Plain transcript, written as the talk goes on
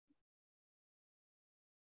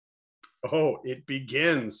Oh, it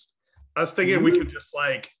begins. I was thinking we could just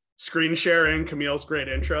like screen share in Camille's great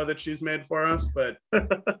intro that she's made for us, but we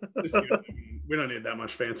don't need that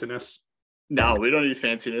much fanciness. No, we don't need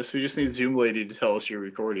fanciness. We just need Zoom lady to tell us you're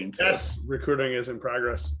recording. So. Yes, recording is in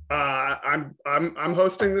progress. I'm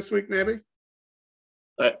hosting this week, maybe.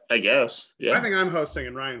 I guess. Yeah. I think I'm hosting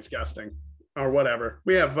and Ryan's guesting, or whatever.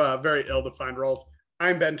 We have very ill-defined roles.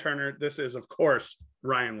 I'm Ben Turner. This is, of course,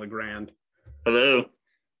 Ryan LeGrand. Hello.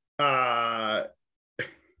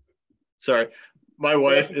 Sorry, my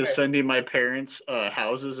wife is sending my parents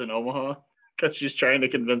houses in Omaha because she's trying to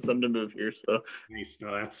convince them to move here. So nice.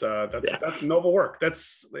 No, that's noble work.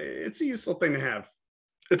 It's a useful thing to have.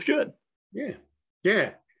 It's good.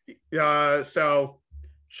 Yeah. So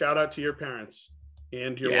shout out to your parents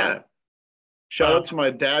and your wife. Shout out to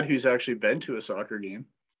my dad, who's actually been to a soccer game.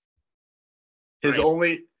 His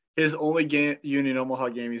only game, Union Omaha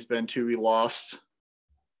game he's been to, we lost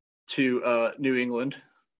to New England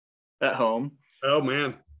at home. Oh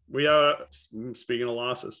man, we speaking of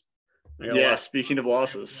losses. Speaking of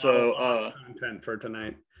losses, so content for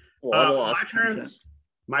tonight.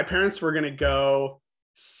 My parents were gonna go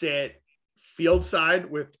sit field side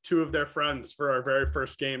with two of their friends for our very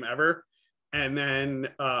first game ever, and then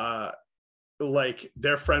like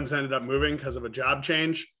their friends ended up moving because of a job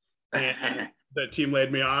change, and the team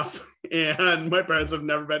laid me off. And my parents have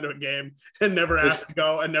never been to a game and never asked to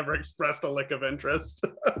go and never expressed a lick of interest.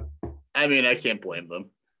 I mean, I can't blame them.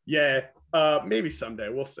 Yeah, maybe someday.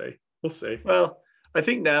 We'll see. Well, I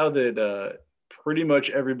think now that pretty much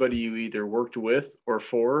everybody you either worked with or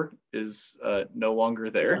for is no longer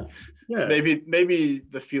there. Yeah. Maybe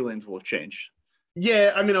the feelings will have changed.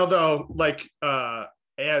 Yeah, I mean, although like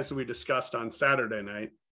as we discussed on Saturday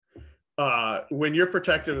night, when you're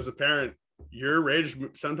protected as a parent, your rage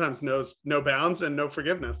sometimes knows no bounds and no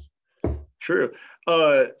forgiveness. True.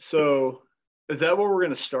 So is that what we're going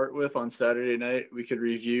to start with on Saturday night? We could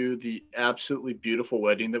review the absolutely beautiful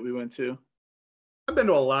wedding that we went to. I've been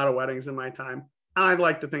to a lot of weddings in my time. I'd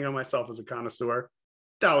like to think of myself as a connoisseur.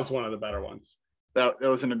 That was one of the better ones. That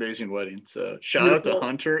was an amazing wedding. So shout out to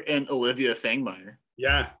Hunter and Olivia Fangmeyer.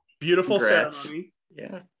 Yeah. Beautiful Congrats. Ceremony.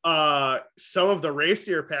 Yeah. Some of the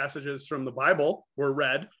racier passages from the Bible were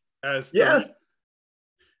read as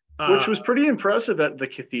which was pretty impressive at the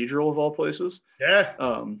cathedral of all places. Yeah.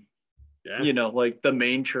 You know, like the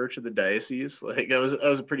main church of the diocese. Like that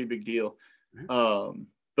was a pretty big deal.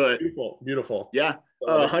 But beautiful. Yeah.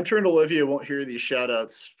 Hunter and Olivia won't hear these shout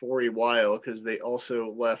outs for a while because they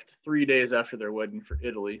also left 3 days after their wedding for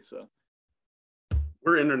Italy. So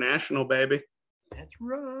we're international, baby. That's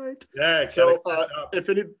right. Yeah. So if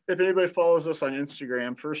anybody follows us on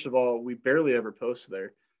Instagram, first of all, we barely ever post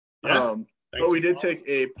there. Yeah. But we did take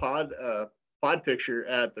a pod picture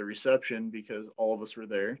at the reception because all of us were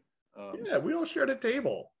there. We all shared a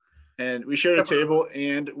table. And we shared a table,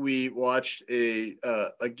 and we watched a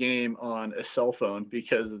game on a cell phone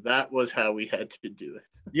because that was how we had to do it.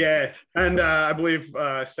 Yeah, and I believe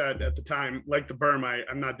I said at the time, like the Berm,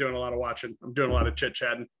 I'm not doing a lot of watching. I'm doing a lot of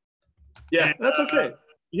chit-chatting. Yeah, and, that's okay.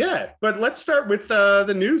 Yeah, but let's start with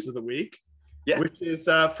the news of the week. Yeah. Which is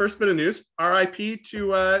first bit of news. RIP to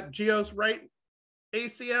Gio's right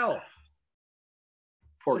ACL.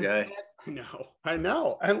 Poor guy. I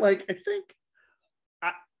know. And like, I think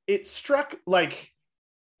it struck, like,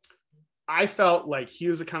 I felt like he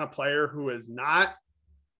was the kind of player who has not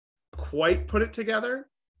quite put it together,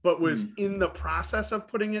 but was in the process of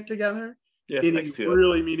putting it together in a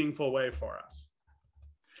really meaningful way for us.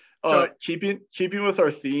 So, keeping with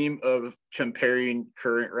our theme of comparing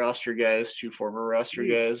current roster guys to former roster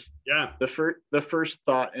guys. Yeah. The first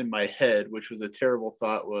thought in my head, which was a terrible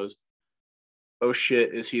thought, was, oh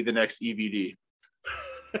shit, is he the next EVD?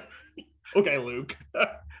 Okay, Luke.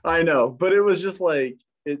 I know, but it was just like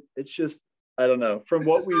it's just, I don't know. From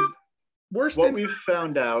what we've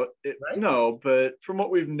found out, right? No, but from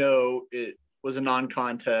what we've know, it was a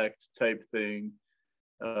non-contact type thing.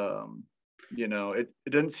 You know, it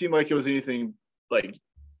didn't seem like it was anything like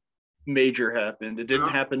major happened. It didn't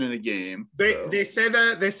happen in a game. They say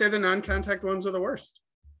the non-contact ones are the worst.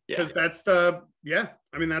 Because that's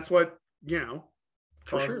that's what,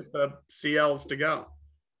 causes the CLs to go.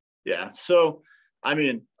 Yeah. So, I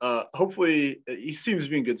mean, hopefully he seems to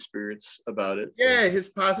be in good spirits about it. So. Yeah, he's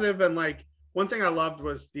positive. And like, one thing I loved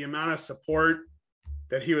was the amount of support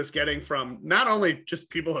that he was getting from not only just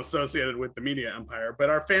people associated with the media empire, but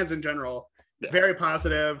our fans in general. Very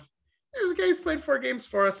positive. There's a guy who's played 4 games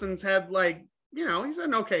for us and's had like, he's had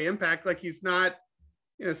an okay impact. Like he's not,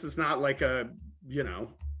 this is not like a,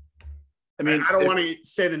 I mean, I don't want to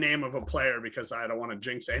say the name of a player because I don't want to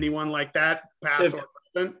jinx anyone like that, past or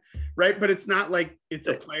present. right? But it's not like it's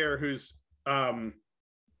a player who's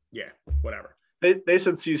whatever. They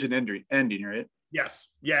said season ending, right? Yes.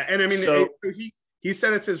 Yeah. And I mean, he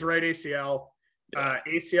said it's his right ACL.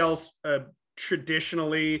 ACL's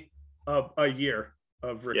traditionally a year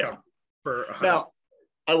of recovery. Now,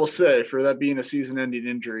 I will say, for that being a season-ending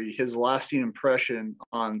injury, his lasting impression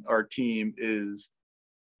on our team is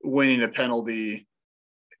winning a penalty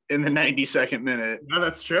in the 92nd minute. No,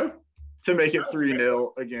 that's true. To make it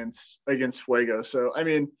 3-0 against Fuego. So, I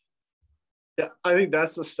mean, yeah, I think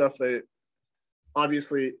that's the stuff that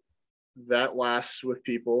obviously that lasts with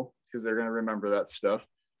people because they're going to remember that stuff.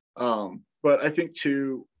 But I think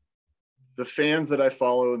too, the fans that I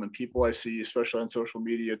follow and the people I see, especially on social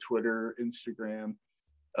media, Twitter, Instagram,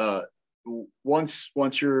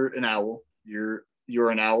 once you're an owl, you're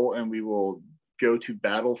an owl, and we will go to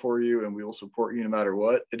battle for you, and we will support you no matter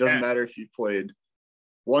what. It doesn't matter if you played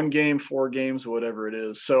 1 game, 4 games, whatever it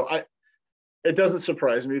is. So it doesn't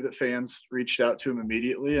surprise me that fans reached out to him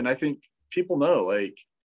immediately, and I think people know, like,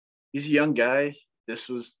 he's a young guy. This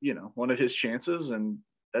was, one of his chances, and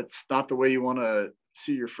that's not the way you want to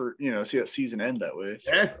see your first, see that season end that way.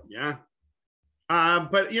 So. Yeah.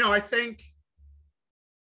 But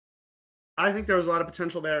I think there was a lot of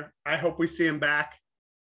potential there. I hope we see him back.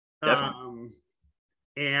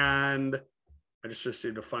 And I just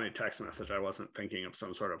received a funny text message. I wasn't thinking of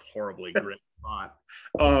some sort of horribly grim thought.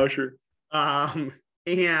 Oh, sure. And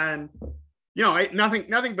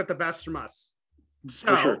nothing but the best from us.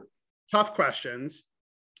 So, for sure. Tough questions.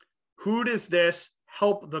 Who does this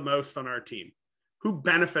help the most on our team? Who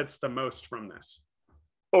benefits the most from this?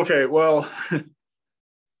 Okay, well,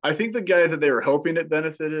 I think the guy that they were hoping it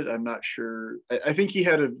benefited, I'm not sure. I think he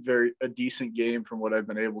had a decent game from what I've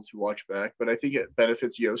been able to watch back, but I think it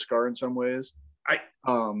benefits Yoskar in some ways.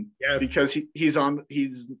 Because he's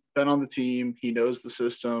been on the team, he knows the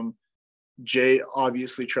system. Jay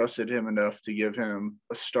obviously trusted him enough to give him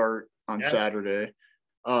a start on Saturday.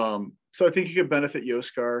 So I think he could benefit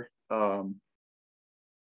Yoskar.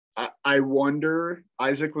 I wonder,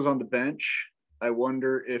 Isaac was on the bench. I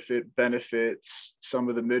wonder if it benefits some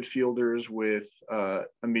of the midfielders with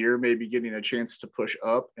Amir maybe getting a chance to push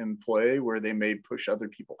up and play where they may push other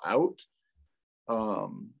people out.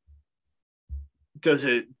 Does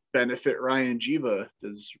it benefit Ryan Jiba?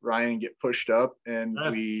 Does Ryan get pushed up and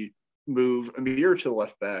we move Amir to the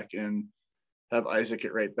left back and have Isaac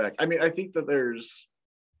at right back? I mean, I think that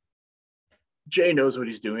Jay knows what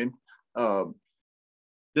he's doing.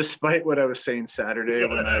 Despite what I was saying Saturday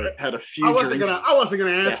when I had a few drinks. I wasn't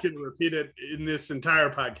gonna ask you to repeat it in this entire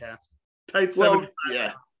podcast. Tight 75.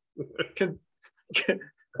 Yeah.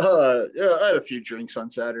 I had a few drinks on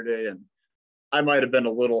Saturday, and I might have been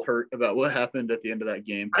a little hurt about what happened at the end of that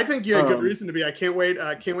game. I think you had good reason to be. I can't wait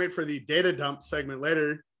for the data dump segment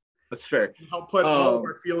later. That's fair. Help put all of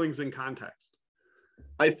our feelings in context.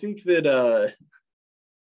 I think that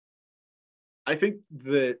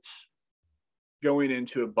going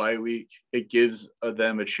into a bye week, it gives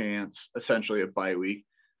them a chance, essentially a bye week,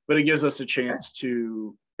 but it gives us a chance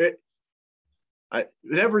to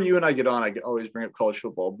whenever you and I get on, I always bring up college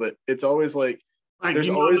football, but it's always like, there's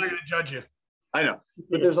always, I'm not gonna judge you. I know,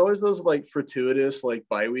 but there's always those like fortuitous like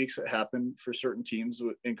bye weeks that happen for certain teams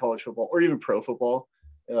in college football or even pro football,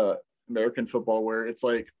 American football, where it's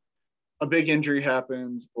like a big injury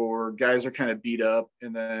happens or guys are kind of beat up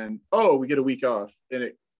and then, we get a week off, and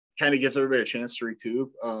it kind of gives everybody a chance to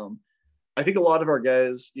recoup. I think a lot of our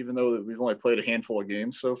guys, even though we've only played a handful of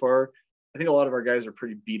games so far, I think a lot of our guys are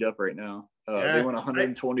pretty beat up right now. They went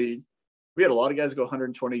 120. We had a lot of guys go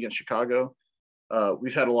 120 against Chicago.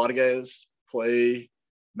 We've had a lot of guys play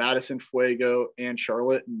Madison, Fuego, and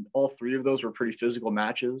Charlotte, and all 3 of those were pretty physical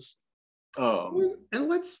matches. And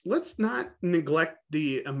let's not neglect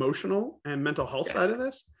the emotional and mental health side of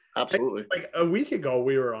this. Absolutely. Like a week ago,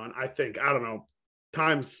 we were on, I don't know,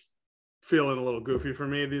 time's feeling a little goofy for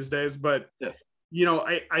me these days, but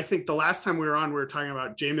I think the last time we were on, we were talking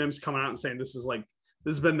about J Mims coming out and saying this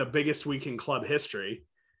has been the biggest week in club history,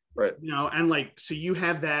 right? And like, so you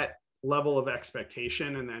have that level of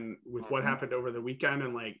expectation, and then with what happened over the weekend,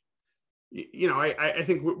 and like, I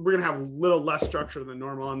think we're gonna have a little less structure than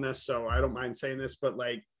normal on this, so I don't mind saying this, but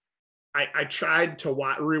like, I tried to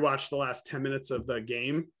rewatch the last 10 minutes of the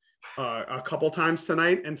game a couple times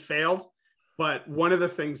tonight and failed. But one of the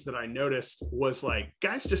things that I noticed was like,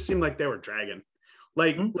 guys just seemed like they were dragging.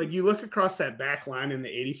 Like you look across that back line in the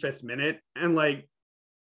 85th minute, and like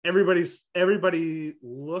everybody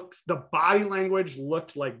looks, the body language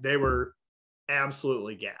looked like they were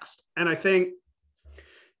absolutely gassed. And I think,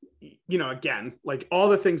 again, like all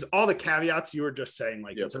the caveats you were just saying,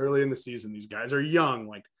 like it's early in the season, these guys are young,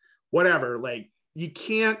 like whatever. Like, you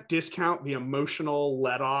can't discount the emotional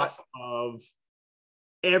let off of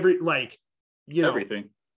everything.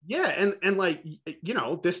 Yeah. And like,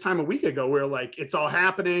 this time a week ago, we were like, it's all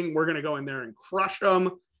happening. We're going to go in there and crush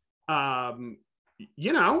them. And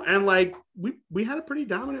like, we had a pretty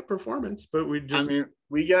dominant performance, but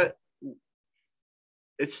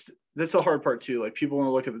that's the hard part too. Like, people want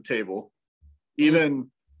to look at the table,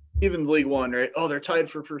 even League One, right? Oh, they're tied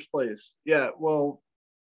for first place. Yeah. Well,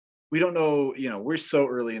 we don't know, we're so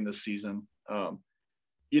early in this season. I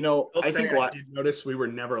did notice we were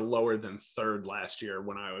never lower than third last year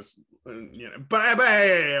when I was, but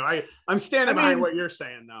I'm standing behind what you're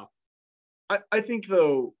saying now. I think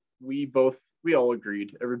though, we all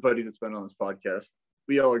agreed, everybody that's been on this podcast,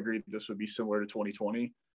 we all agreed this would be similar to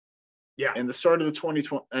 2020. Yeah. And the start of the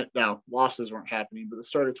 2020, now losses weren't happening, but the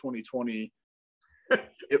start of 2020,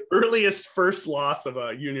 earliest first loss of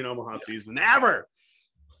a Union Omaha season ever.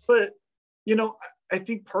 But, I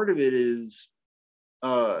think part of it is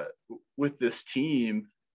with this team.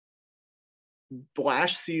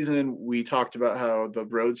 Last season, we talked about how the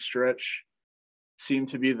road stretch seemed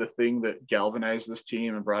to be the thing that galvanized this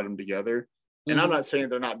team and brought them together. And I'm not saying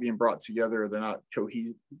they're not being brought together, or they're not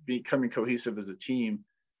becoming cohesive as a team,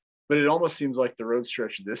 but it almost seems like the road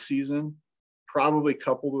stretch this season, probably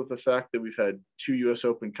coupled with the fact that we've had 2 US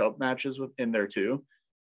Open Cup matches in there too,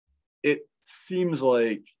 it seems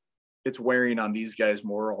like it's wearing on these guys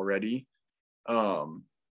more already. And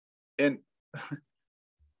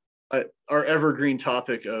our evergreen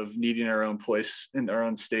topic of needing our own place in our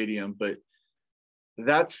own stadium, but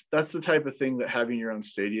that's the type of thing that having your own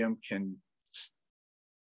stadium can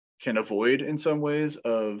avoid in some ways.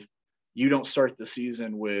 Of, you don't start the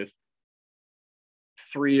season with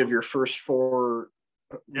 3 of your first 4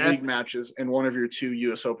 league matches and 1 of your 2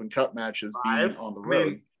 US Open Cup matches being on the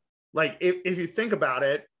road. Like, if you think about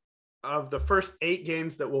it, of the first 8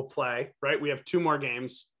 games that we'll play, right? We have 2 more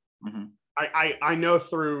games. Mm-hmm. I know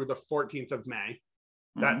through the 14th of May.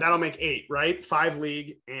 That'll make 8, right? 5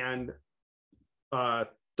 league and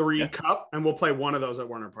 3 cup, and we'll play 1 of those at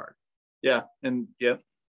Werner Park. Yeah, and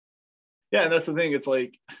that's the thing. It's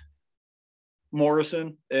like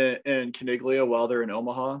Morrison and Caniglia, while they're in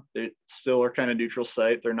Omaha, they still are kind of neutral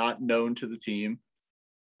site. They're not known to the team.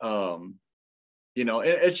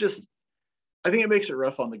 It's just, I think it makes it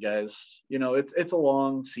rough on the guys. It's a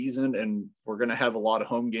long season, and we're going to have a lot of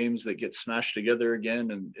home games that get smashed together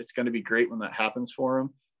again, and it's going to be great when that happens for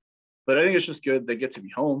them. But I think it's just good. They get to be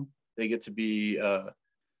home. They get to be get a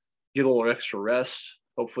little extra rest.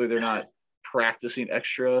 Hopefully they're not practicing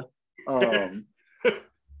extra.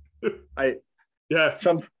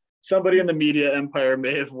 Somebody in the media empire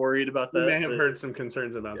may have worried about that. You may have heard some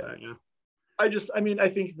concerns about that. Yeah. I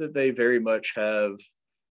think that they very much have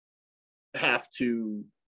to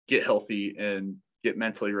get healthy and get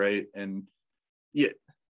mentally right. And the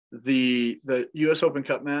US Open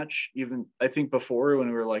Cup match, even I think before, when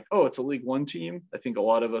we were like, oh, it's a League One team, I think a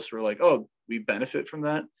lot of us were like, oh, we benefit from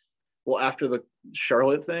that. Well, after the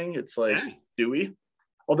Charlotte thing, it's like, do we?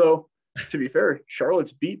 Although, to be fair,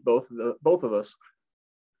 Charlotte's beat both of us.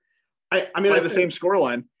 I mean, by the same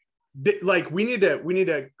scoreline. Like, we need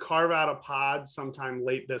to carve out a pod sometime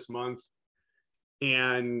late this month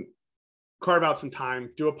and carve out some time,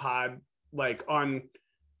 do a pod, like, on,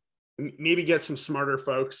 maybe get some smarter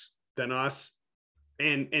folks than us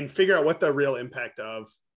and figure out what the real impact of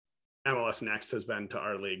MLS Next has been to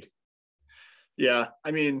our league. Yeah. I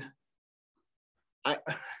mean,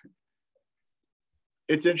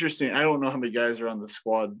 it's interesting. I don't know how many guys are on the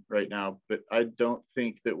squad right now, but I don't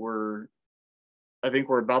think that I think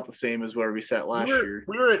we're about the same as where we sat last year.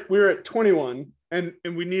 We were at 21, and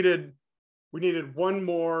we needed one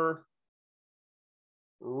more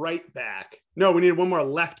right back. No, we needed one more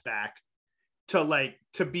left back to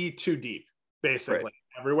be too deep, basically,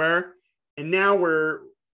 everywhere. And now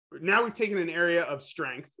we've taken an area of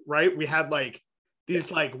strength, right? We had like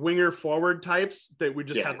these like winger forward types that we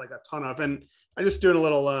just had like a ton of. And I just doing a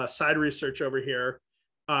little side research over here.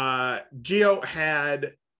 Gio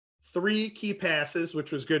had 3 key passes,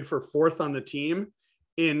 which was good for 4th on the team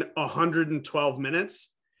in 112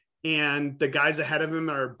 minutes. And the guys ahead of him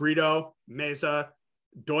are Brito, Meza,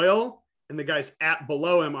 Doyle, and the guys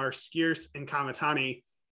below him are Skierce and Kamatani.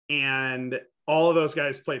 And all of those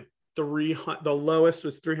guys played the lowest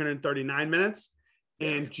was 339 minutes,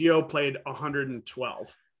 and Gio played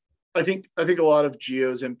 112. I think a lot of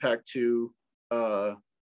Gio's impact too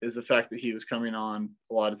is the fact that he was coming on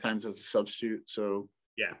a lot of times as a substitute. So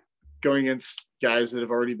going against guys that have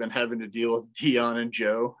already been having to deal with Dion and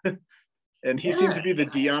Joe, And he seems to be the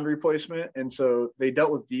Dion replacement. And so they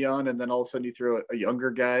dealt with Dion, and then all of a sudden you throw a younger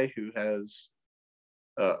guy who has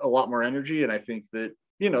a lot more energy. And I think that,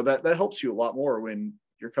 that helps you a lot more when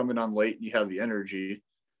you're coming on late and you have the energy.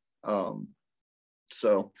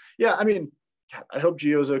 So, yeah, I mean, I hope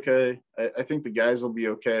Gio's okay. I think the guys will be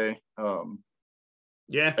okay.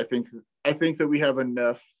 Yeah. I think that we have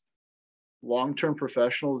enough long-term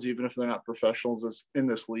professionals, even if they're not professionals in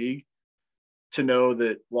this league, to know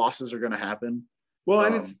that losses are going to happen. Well,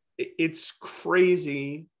 and it's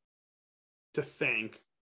crazy to think,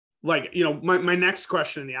 like, my next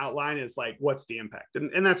question in the outline is like, what's the impact?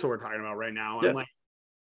 And that's what we're talking about right now. Yeah. And like,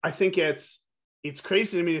 I think it's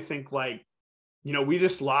crazy to me to think like, we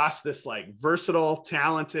just lost this like versatile,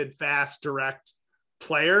 talented, fast, direct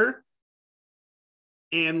player.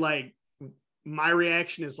 And like, my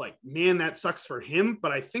reaction is like, man, that sucks for him.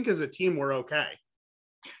 But I think as a team, we're okay.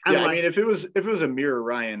 Yeah, like, I mean, if it was Amir or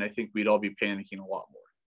Ryan, I think we'd all be panicking a lot more.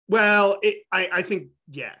 Well, I think,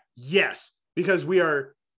 yes, because we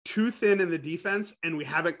are too thin in the defense and we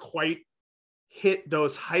haven't quite hit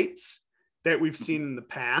those heights that we've seen in the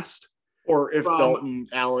past. Or if Dalton,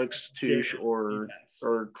 Alex, Touche, or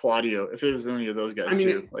Claudio, if it was any of those guys, I mean,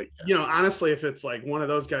 too. Like, honestly, if it's like one of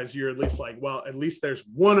those guys, you're at least like, well, at least there's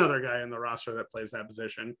one other guy in the roster that plays that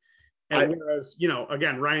position. And whereas,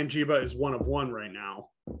 again, Ryan Jiba is one of one right now.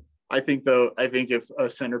 I think if a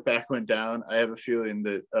center back went down, I have a feeling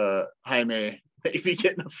that Jaime may be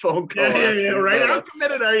getting a phone call. Yeah, right. How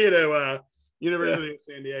committed are you to University of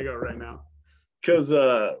San Diego right now? Because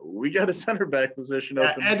we got a center back position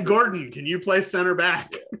open. Ed Gordon, can you play center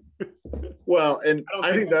back? Yeah. Well, and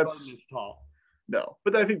I think that's tall. No,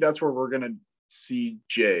 but I think that's where we're going to see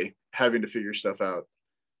Jay having to figure stuff out.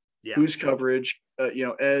 Yeah. Who's coverage?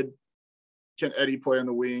 Ed, can Eddie play on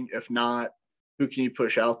the wing? If not, who can you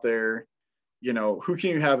push out there? Who can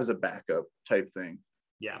you have as a backup type thing?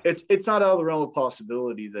 Yeah. It's not out of the realm of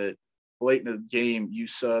possibility that late in the game you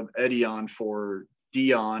sub Eddie on for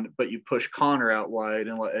Dion, but you push Connor out wide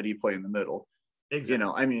and let Eddie play in the middle. Exactly.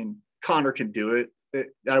 I mean, Connor can do it.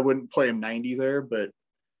 I wouldn't play him 90 there, but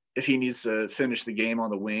if he needs to finish the game on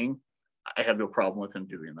the wing, I have no problem with him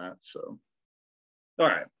doing that. So, all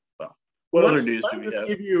right. Well, what other news do we have?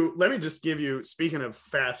 Let me just give you, speaking of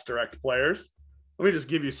fast, direct players, let me just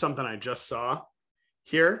give you something I just saw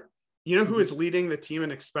here. You know who is leading the team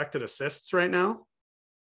in expected assists right now?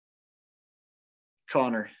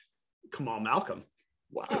 Connor. Kamal Malcolm.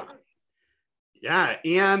 Wow. Yeah,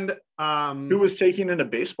 and who was taking in a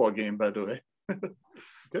baseball game, by the way.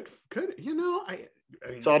 Good. I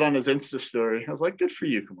saw it on his Insta story. I was like, good for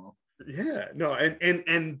you, Kamal. Yeah, no,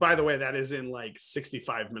 and by the way, that is in like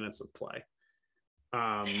 65 minutes of play.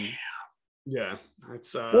 Yeah,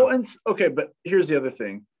 it's well, and okay, but here's the other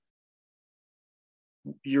thing.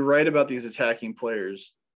 You're right about these attacking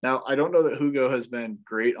players. Now, I don't know that Hugo has been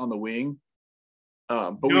great on the wing.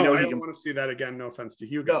 But we know I don't want to see that again. No offense to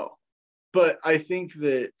Hugo. No, but I think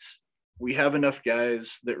that we have enough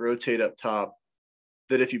guys that rotate up top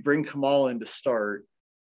that if you bring Kamal in to start,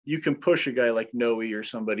 you can push a guy like Noe or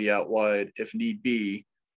somebody out wide if need be.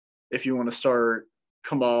 If you want to start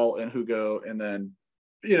Kamal and Hugo, and then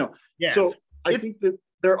So I think that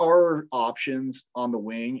there are options on the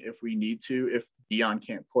wing if we need to. If Dion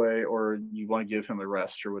can't play, or you want to give him a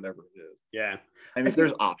rest or whatever it is. Yeah. I mean,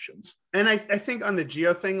 there's options. And I think on the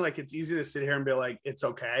Gio thing, like, it's easy to sit here and be like, it's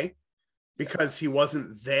okay because he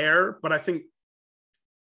wasn't there. But I think,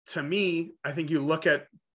 to me, I think you look at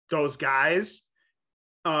those guys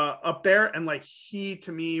up there, and like, he,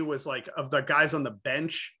 to me, was like, of the guys on the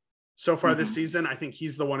bench so far this season, I think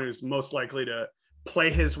he's the one who's most likely to play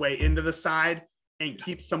his way into the side and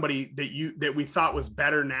keep somebody that we thought was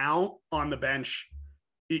better now on the bench,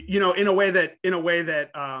 in a way that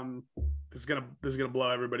this is gonna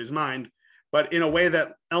blow everybody's mind, but in a way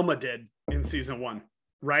that Elma did in season 1,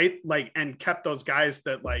 right? Like, and kept those guys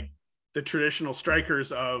that, like, the traditional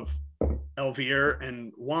strikers of Elvier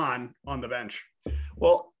and Juan on the bench.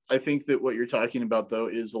 Well, I think that what you're talking about, though,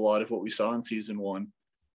 is a lot of what we saw in season 1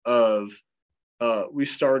 of we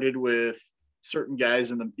started with certain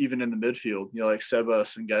guys even in the midfield, like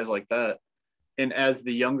Sebas and guys like that. And as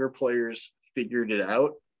the younger players figured it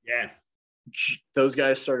out, those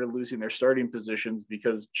guys started losing their starting positions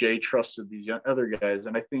because Jay trusted these other guys.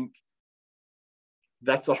 And I think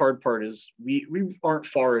that's the hard part, is we aren't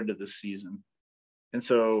far into this season. And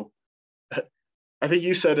so I think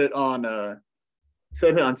you said it on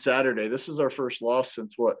Saturday. This is our first loss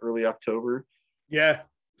since early October. Yeah.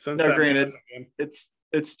 Now, granted,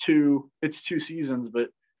 it's two seasons, but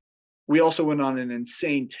we also went on an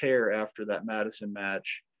insane tear after that Madison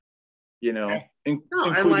match. you know, No,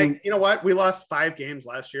 and like, you know what? We lost 5 games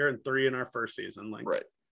last year and 3 in our first season. Like, right.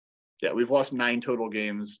 Yeah, we've lost 9 total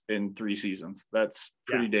games in 3 seasons. That's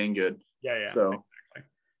pretty dang good. Yeah. So, exactly.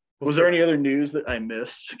 Was there any other news that I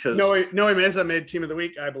missed? Because Noe Meza made Team of the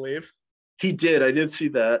Week, I believe. He did. I did see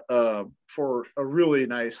that for a really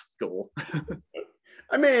nice goal.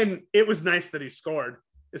 I mean, it was nice that he scored.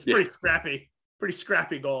 It's pretty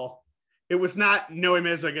scrappy goal. It was not Noe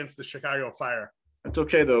Meza against the Chicago Fire. It's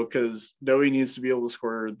okay though, because Noe needs to be able to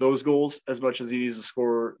score those goals as much as he needs to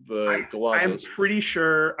score the golazos. I'm pretty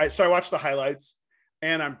sure. So I watched the highlights,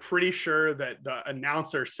 and I'm pretty sure that the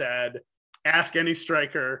announcer said, "Ask any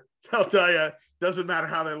striker, they'll tell you. Doesn't matter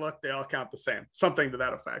how they look, they all count the same." Something to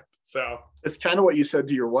that effect. So it's kind of what you said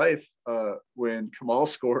to your wife when Kamal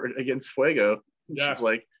scored against Fuego. She's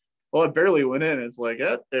like, "Well, it barely went in." It's like,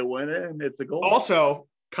 it went in. It's a goal. Also,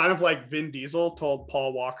 kind of like Vin Diesel told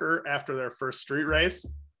Paul Walker after their first street race,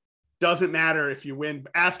 doesn't matter if you win.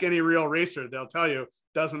 Ask any real racer, they'll tell you,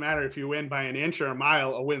 doesn't matter if you win by an inch or a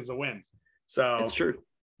mile, a win's a win. So it's true.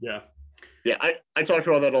 Yeah. I talk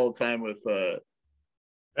about that all the time with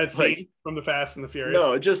that scene from the Fast and the Furious.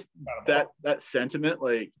 No, just that sentiment,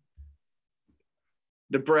 like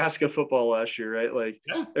Nebraska football last year, right? Like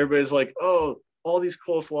everybody's like, oh, all these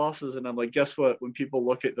close losses. And I'm like, guess what? When people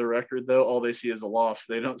look at the record, though, all they see is a loss.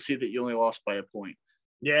 They don't see that you only lost by a point.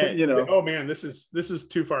 Yeah. You know, oh man, this is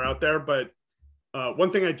too far out there. But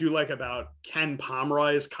one thing I do like about Ken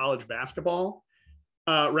Pomeroy's college basketball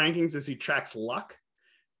rankings is he tracks luck.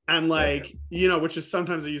 And like, you know, which is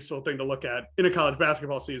sometimes a useful thing to look at in a college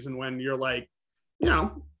basketball season when you're like, you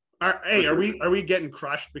know, are we getting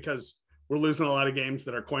crushed because we're losing a lot of games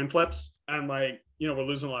that are coin flips, and like, you know, we're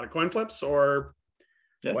losing a lot of coin flips or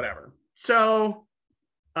whatever. So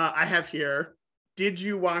I have here, did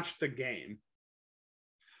you watch the game?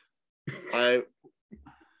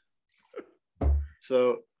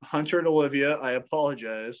 So Hunter and Olivia, I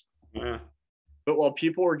apologize. But while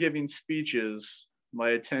people were giving speeches,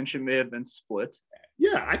 my attention may have been split.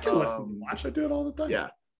 Yeah, I can listen and watch. I do it all the time. Yeah.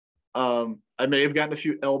 I may have gotten a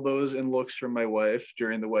few elbows and looks from my wife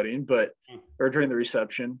during the wedding, or during the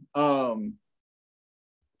reception.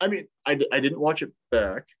 I mean, I didn't watch it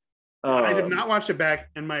back. I did not watch it back,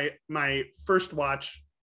 and my first watch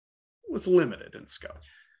was limited in scope.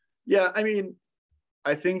 Yeah, I mean,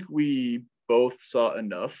 I think we both saw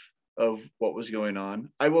enough of what was going on.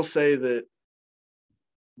 I will say that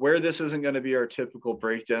where this isn't going to be our typical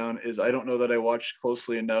breakdown is I don't know that I watched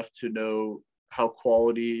closely enough to know how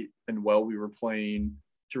quality and well we were playing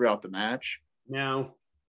throughout the match. Now,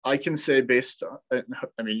 I can say based on,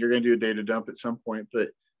 I mean, you're going to do a data dump at some point, but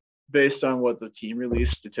based on what the team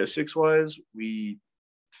released statistics wise, we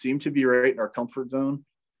seem to be right in our comfort zone.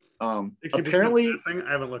 Apparently, passing,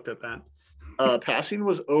 I haven't looked at that. Passing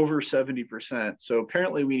was over 70%. So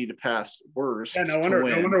apparently we need to pass worse. Yeah, no wonder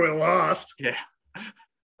we lost. Yeah.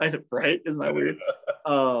 Right? Isn't that weird?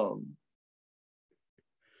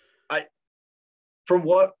 From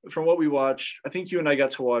what we watched, I think you and I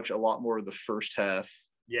got to watch a lot more of the first half.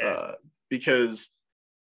 Yeah. Because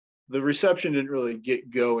the reception didn't really get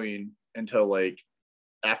going until like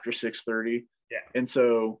after 6:30. Yeah. And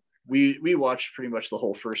so we watched pretty much the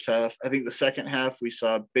whole first half. I think the second half we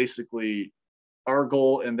saw basically our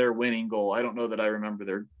goal and their winning goal. I don't know that I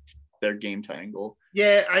remember their game tying goal.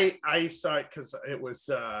 Yeah, I saw it because it was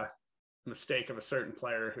a mistake of a certain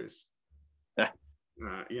player who's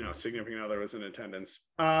significant other was in attendance.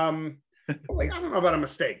 Like, I don't know about a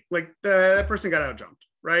mistake. Like that person got out jumped,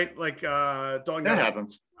 right? Like Dalton that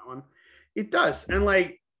happens. That one. It does. And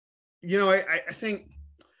like, you know, I think.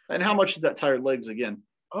 And how much is that tired legs again?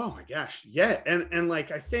 Oh my gosh. Yeah. And like,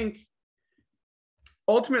 I think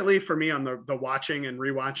ultimately for me on the watching and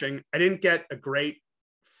rewatching, I didn't get a great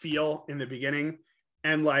feel in the beginning.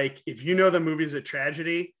 And like, if you know the movie's a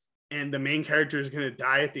tragedy and the main character is going to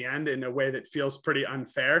die at the end in a way that feels pretty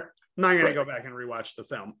unfair, I'm not going to go back and rewatch the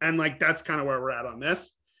film. And like, that's kind of where we're at on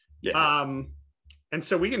this. Yeah. And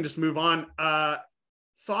so we can just move on.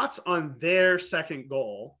 Thoughts on their second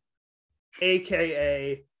goal,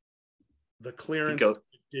 AKA the clearance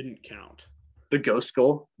didn't count. The ghost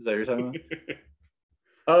goal? Is that what you're talking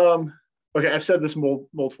about? Okay, I've said this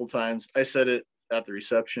multiple times. I said it at the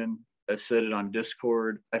reception. I've said it on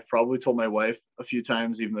Discord. I've probably told my wife a few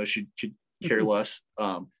times, even though she could care less.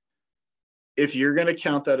 If you're going to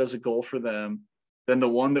count that as a goal for them, then the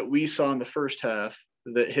one that we saw in the first half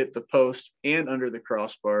that hit the post and under the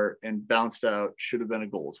crossbar and bounced out should have been a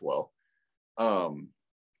goal as well.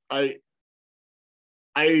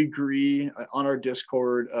 I agree. On our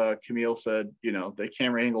Discord, Camille said, you know, the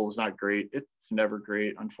camera angle was not great. It's never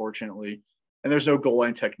great, unfortunately. and there's no goal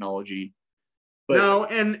line technology. But no,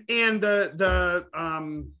 and the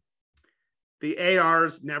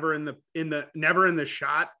AR's never in the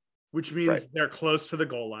shot, which means they're close to the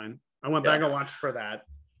goal line. I went back and watched for that.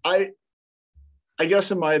 I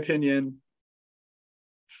guess in my opinion,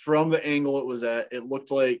 from the angle it was at, it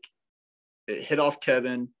looked like it hit off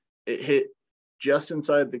Kevin. It hit just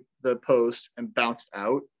inside the post and bounced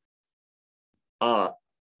out.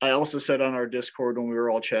 I also said on our Discord when we were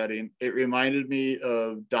all chatting, it reminded me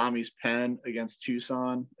of Domi's pen against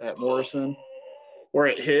Tucson at Morrison, where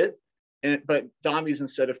it hit, but Domi's,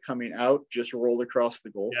 instead of coming out, just rolled across the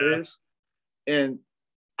goal face. And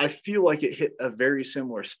I feel like it hit a very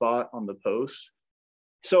similar spot on the post.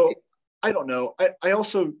 So I don't know. I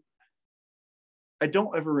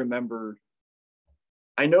don't ever remember.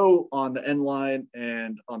 I know on the end line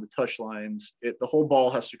and on the touch lines, the whole ball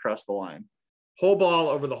has to cross the line. Whole ball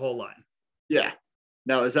over the whole line. Yeah.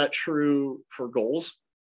 Now, is that true for goals?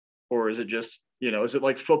 Or is it just, is it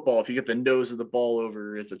like football? If you get the nose of the ball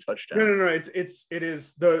over, it's a touchdown. No. It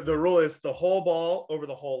is the rule is the whole ball over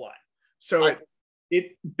the whole line. So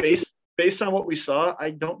based on what we saw,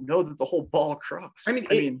 I don't know that the whole ball crossed. I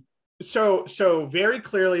mean, so very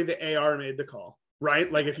clearly the AR made the call,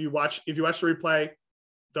 right? Like if you watch the replay,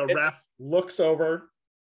 the ref looks over,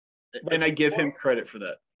 and I give him credit for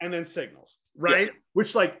that, and then signals, right? Yeah.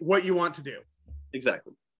 Which, like, what you want to do.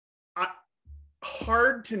 Exactly.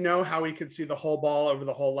 Hard to know how he could see the whole ball over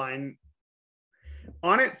the whole line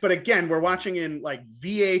on it, but again, we're watching in like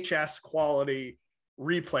VHS quality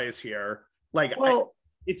replays here. Like,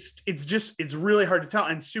 it's really hard to tell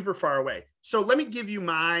and super far away. So let me give you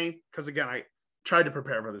because again, I tried to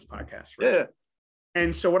prepare for this podcast. Right? Yeah.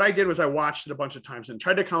 And so what I did was I watched it a bunch of times and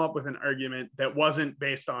tried to come up with an argument that wasn't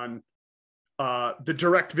based on the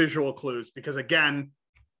direct visual clues, because again,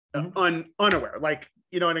 unaware, like,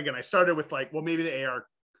 and again, I started with like, well, maybe the AR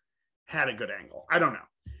had a good angle. I don't know.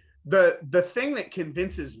 The thing that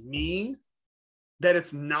convinces me that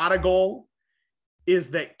it's not a goal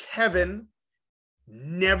is that Kevin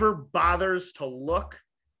never bothers to look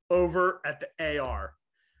over at the AR.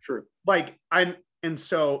 True. And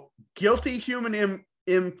so guilty human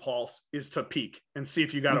impulse is to peek and see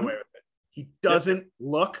if you got away with it. He doesn't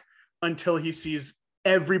look until he sees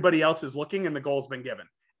everybody else is looking and the goal's been given.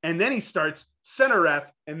 And then he starts center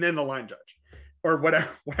ref and then the line judge, or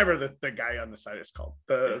whatever the guy on the side is called.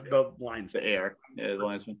 The linesman. The AR. Yeah, the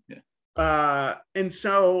linesman. Yeah. And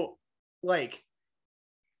so like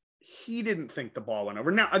he didn't think the ball went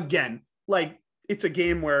over. Now, again, like it's a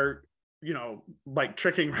game where, like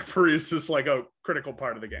tricking referees is like a critical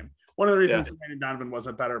part of the game. One of the reasons Landon Donovan was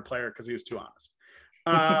a better player because he was too honest.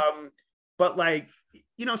 But like,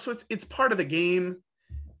 so it's part of the game.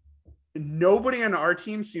 Nobody on our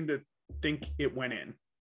team seemed to think it went in.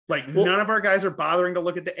 Like none of our guys are bothering to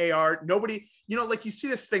look at the AR. Nobody, like you see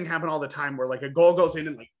this thing happen all the time where like a goal goes in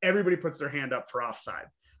and like everybody puts their hand up for offside.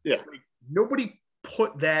 Yeah. Like, nobody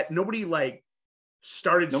tried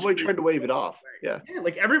to wave it off. Yeah.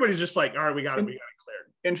 Like everybody's just like, all right, we got it cleared.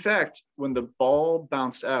 In fact, when the ball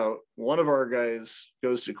bounced out, one of our guys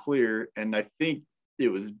goes to clear, and I think it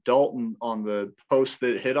was Dalton on the post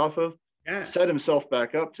that it hit off of, set himself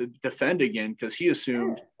back up to defend again because he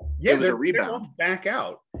assumed it was a rebound. Back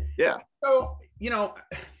out. Yeah. So,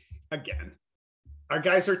 again, our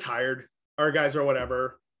guys are tired. Our guys are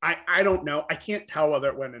whatever. I don't know. I can't tell whether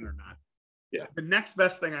it went in or not. Yeah. The next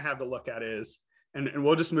best thing I have to look at is, and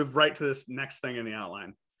we'll just move right to this next thing in the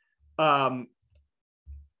outline.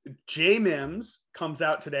 Jay Mims comes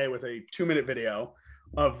out today with a 2-minute video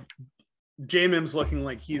of Jay Mims looking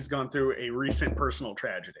like he's gone through a recent personal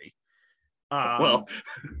tragedy.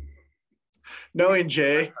 Knowing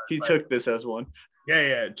Jay, he took this as one.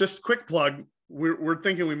 Yeah. Just quick plug. We're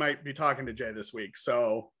thinking we might be talking to Jay this week.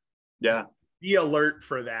 So yeah, be alert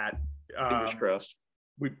for that. Fingers crossed.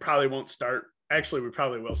 We probably won't start. Actually, we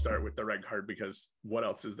probably will start with the red card because what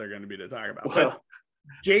else is there going to be to talk about? Well, but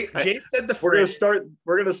Jay said the phrase.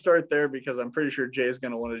 We're gonna start there because I'm pretty sure Jay is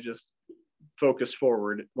gonna want to just focus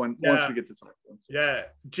forward once we get to talk to him. Yeah.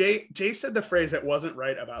 Jay said the phrase that wasn't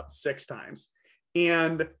right about 6 times,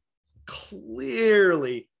 and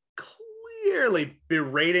clearly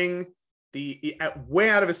berating way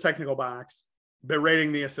out of his technical box,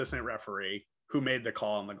 berating the assistant referee who made the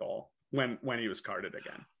call on the goal when he was carded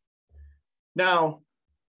again. Now,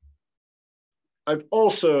 we've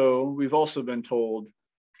also been told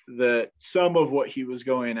that some of what he was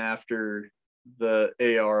going after the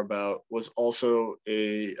AR about was also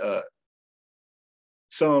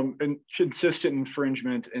some consistent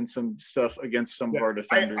infringement and some stuff against some of our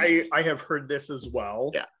defenders. I have heard this as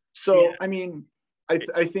well. Yeah. So, I mean,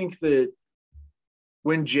 I think that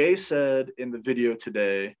when Jay said in the video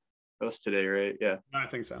today, that was today, right? Yeah. I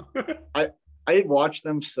think so. I watch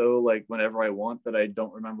them so like whenever I want that I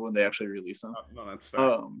don't remember when they actually release them. No, that's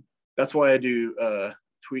fair. That's why I do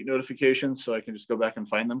tweet notifications so I can just go back and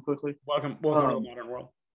find them quickly. Welcome to the modern world.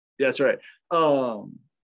 Yeah, that's right.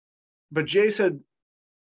 But Jay said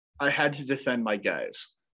I had to defend my guys.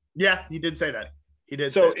 Yeah, he did say that. He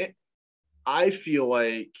did. So I feel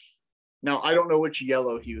like now I don't know which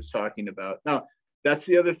yellow he was talking about. Now that's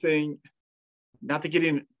the other thing. Not to get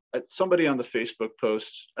in. Somebody on the Facebook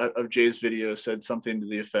post of Jay's video said something to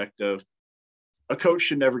the effect of, "A coach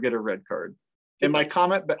should never get a red card." And my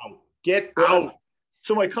comment back, get out.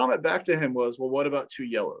 So my comment back to him was, "Well, what about 2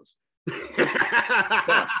 yellows?"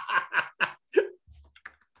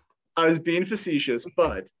 I was being facetious,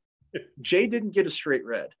 but Jay didn't get a straight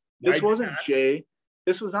red. This wasn't Jay.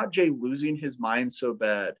 This was not Jay losing his mind so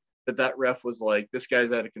bad that ref was like, "This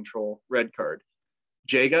guy's out of control, red card."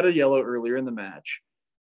 Jay got a yellow earlier in the match.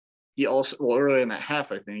 He also, earlier in that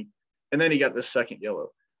half, I think, and then he got the second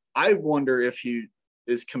yellow. I wonder if he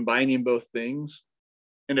is combining both things,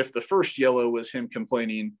 and if the first yellow was him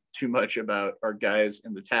complaining too much about our guys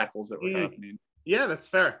and the tackles that were happening. Yeah, that's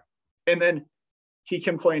fair. And then he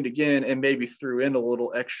complained again and maybe threw in a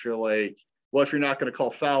little extra, like, well, if you're not going to call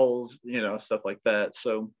fouls, stuff like that.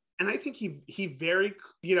 So, and I think he very,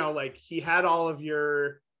 like he had all of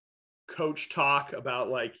your coach talk about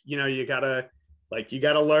like, you gotta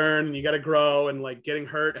learn and you gotta grow, and like getting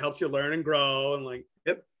hurt helps you learn and grow, and like,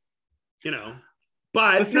 yep,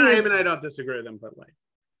 but I don't disagree with him, but like,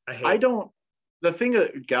 the thing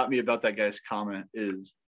that got me about that guy's comment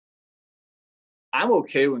is I'm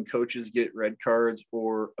okay when coaches get red cards,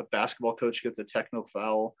 or a basketball coach gets a technical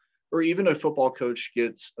foul, or even a football coach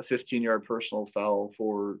gets a 15-yard personal foul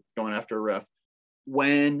for going after a ref,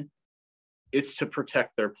 when it's to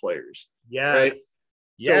protect their players. Yes. Right?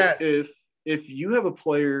 Yes. So if you have a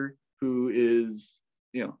player who is,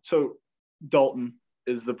 so Dalton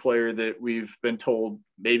is the player that we've been told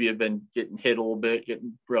maybe have been getting hit a little bit,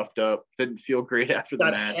 getting roughed up, didn't feel great after the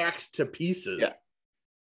match. Got hacked to pieces. Yeah.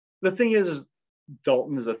 The thing is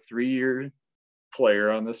Dalton is a 3-year player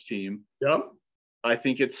on this team. Yep. I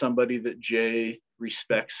think it's somebody that Jay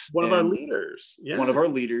respects. One of our leaders. Yeah. One of our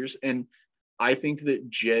leaders. And I think that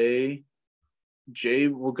Jay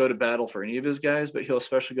will go to battle for any of his guys, but he'll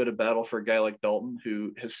especially go to battle for a guy like Dalton,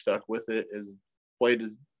 who has stuck with it, has played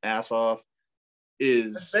his ass off.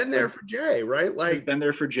 Has been there for Jay, right? Like, been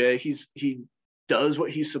there for Jay. He does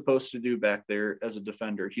what he's supposed to do back there as a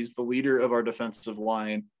defender. He's the leader of our defensive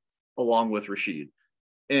line, along with Rashid.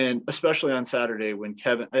 And especially on Saturday when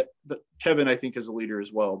Kevin, I think, is a leader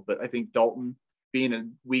as well. But I think Dalton, being a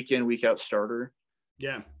week in, week out starter,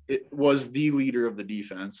 it was the leader of the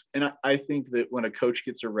defense. And I think that when a coach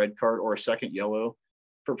gets a red card or a second yellow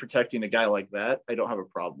for protecting a guy like that, I don't have a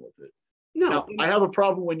problem with it. No, now, I have a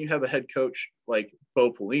problem when you have a head coach like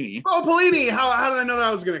Bo Pelini. Oh, Pelini! How did I know that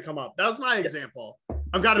was going to come up? That was my example.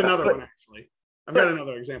 I've got another one, actually. I've got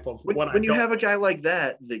another example of when you have a guy like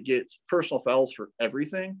that gets personal fouls for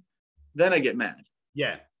everything, then I get mad.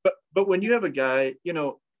 Yeah. But when you have a guy,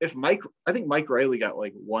 I think Mike Riley got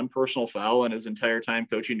like 1 personal foul in his entire time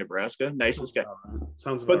coaching Nebraska. Nicest guy.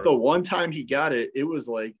 Sounds but the one time he got it, it was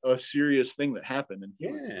like a serious thing that happened.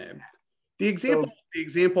 And the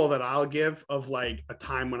example that I'll give of like a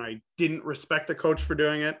time when I didn't respect a coach for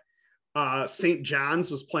doing it, St. John's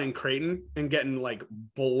was playing Creighton and getting like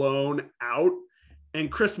blown out, and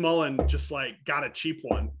Chris Mullen just like got a cheap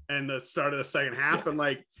one in the start of the second half, and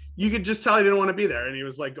like you could just tell he didn't want to be there, and he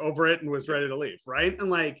was like over it and was ready to leave, right? And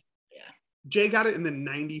like Jay got it in the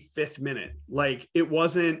 95th minute. Like it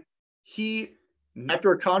wasn't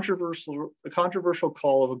after a controversial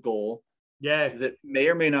call of a goal. Yeah, that may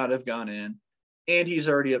or may not have gone in, and he's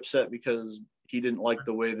already upset because he didn't like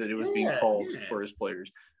the way that it was being called for his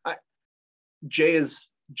players. Jay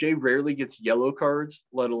rarely gets yellow cards,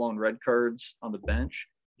 let alone red cards on the bench.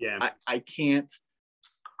 Yeah, I can't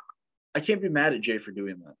be mad at Jay for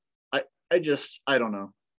doing that. I don't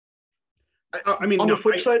know. The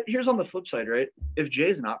flip side, here's on the flip side, right? If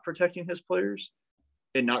Jay's not protecting his players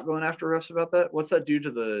and not going after refs about that, what's that do to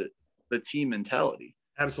the team mentality?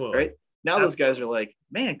 Absolutely. Right? Now those guys are like,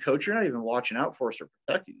 man, coach, you're not even watching out for us or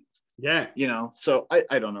protecting us. Yeah. So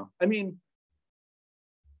I don't know. I mean,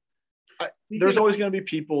 there's always going to be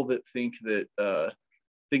people that think that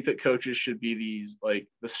coaches should be these like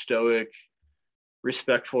the stoic,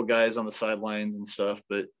 respectful guys on the sidelines and stuff.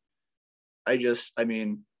 But I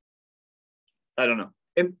don't know.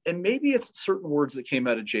 And maybe it's certain words that came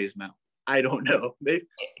out of Jay's mouth. I don't know. Maybe.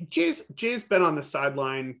 Jay's been on the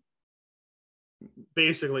sideline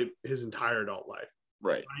basically his entire adult life.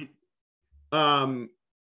 Right. I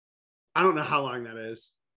don't know how long that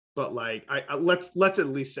is, but like I let's at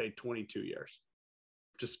least say 22 years,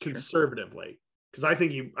 just conservatively, because I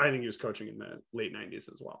think he was coaching in the late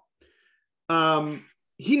 90s as well.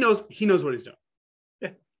 He knows what he's doing. Yeah.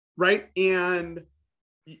 Right. And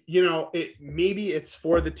maybe it's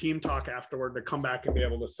for the team talk afterward to come back and be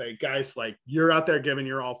able to say, guys, like, you're out there giving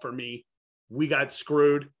your all for me. We got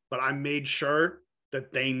screwed, but I made sure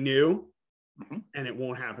that they knew, and it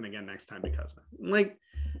won't happen again next time because of it. Like,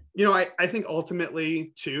 I think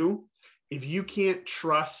ultimately too, if you can't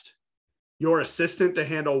trust your assistant to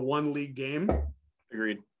handle one league game,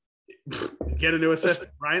 agreed, get a new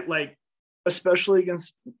assistant, right? Like, especially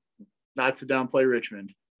against, not to downplay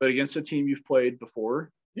Richmond, but against a team you've played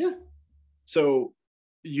before. Yeah. So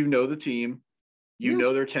the team,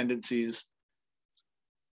 know their tendencies.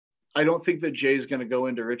 I don't think that Jay's going to go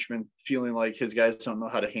into Richmond feeling like his guys don't know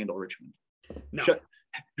how to handle Richmond. No.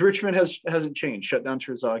 Richmond hasn't changed. Shut down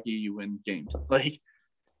Terzaghi, you win games. Like,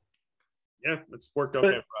 yeah, it's worked okay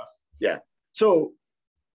for us. Yeah. So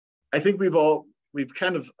I think we've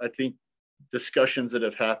kind of, I think, discussions that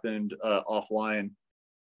have happened offline,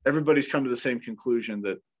 everybody's come to the same conclusion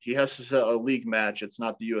that he has to set a league match. It's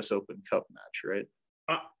not the US Open Cup match, right?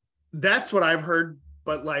 That's what I've heard,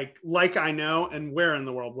 but like I know, and where in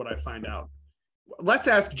the world would I find out? Let's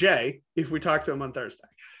ask Jay if we talk to him on Thursday.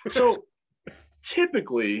 So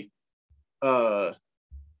typically with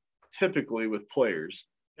players,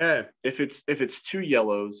 if it's 2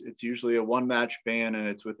 yellows, it's usually a 1-match ban, and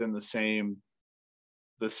it's within the same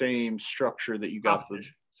structure that you got the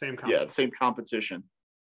same competition. Yeah, same competition.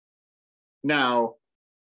 Now,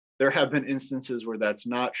 there have been instances where that's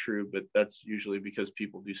not true, but that's usually because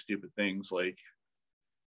people do stupid things, like,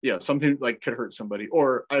 something like could hurt somebody.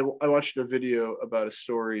 Or I watched a video about a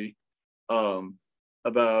story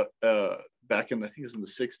about back in, I think it was in the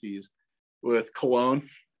 60s, with Cologne.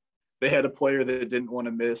 They had a player that didn't want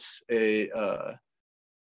to miss a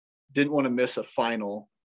final.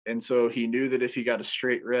 And so he knew that if he got a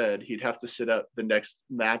straight red, he'd have to sit out the next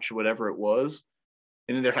match, whatever it was.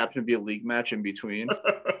 And then there happened to be a league match in between.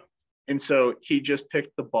 And so he just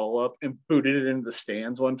picked the ball up and booted it into the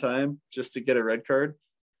stands one time just to get a red card.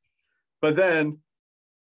 But then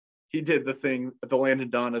he did the Landon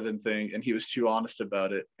Donovan thing, and he was too honest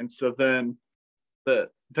about it. And so then the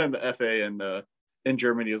FA in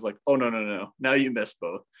Germany was like, oh, no. Now you missed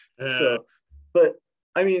both. So, but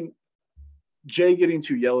I mean, Jay getting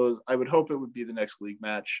 2 yellows, I would hope it would be the next league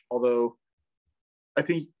match. Although I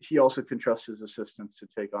think he also can trust his assistants to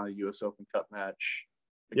take on a US Open Cup match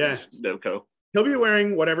against Noco. He'll be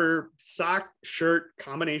wearing whatever sock, shirt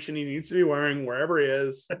combination he needs to be wearing wherever he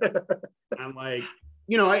is. I'm like,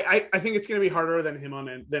 I think it's going to be harder than him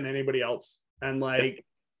than anybody else. And like,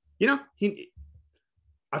 I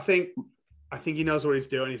think he knows what he's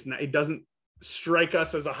doing. He doesn't strike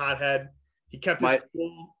us as a hothead. He kept his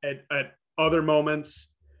cool at other moments.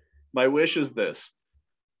 My wish is this.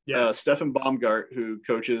 Yes. Stefan Baumgart, who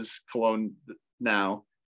coaches Cologne now,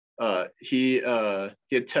 he had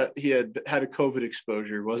a COVID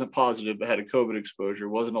exposure, wasn't positive, but had a COVID exposure,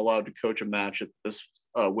 wasn't allowed to coach a match at this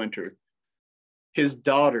winter. His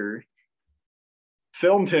daughter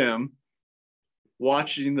filmed him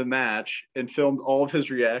watching the match and filmed all of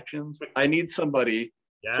his reactions. I need somebody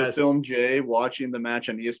to film Jay watching the match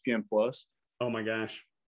on ESPN Plus. Oh my gosh.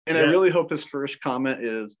 And I really hope his first comment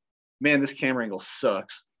is, man, this camera angle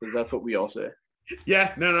sucks, because that's what we all say.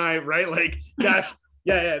 Yeah, no, right? Like, gosh,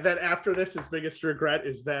 yeah. That after this, his biggest regret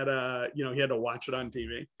is that he had to watch it on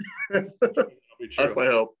TV. That's my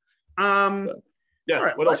hope. Yeah. All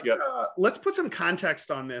right, what else you got? Let's put some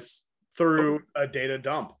context on this through a data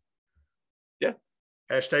dump. Yeah.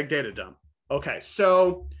 Hashtag data dump. Okay,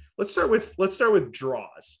 so let's start with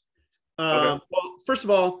draws. Well, first of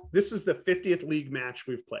all, this is the 50th league match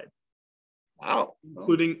we've played. Wow.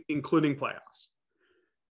 Including playoffs.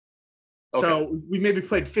 Okay. So we maybe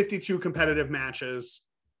played 52 competitive matches.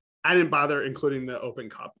 I didn't bother including the Open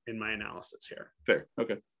Cup in my analysis here. Fair.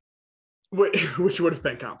 Okay. Which would have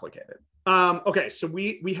been complicated. Okay, so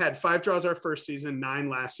we had 5 draws our first season, 9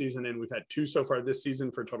 last season, and we've had 2 so far this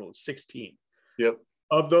season for a total of 16. Yep.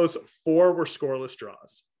 Of those, 4 were scoreless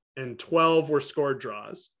draws and 12 were scored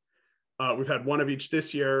draws. We've had 1 of each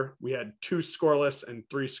this year. We had 2 scoreless and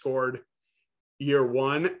 3 scored year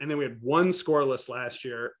 1, and then we had 1 scoreless last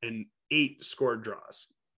year and 8 scored draws.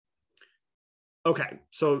 Okay,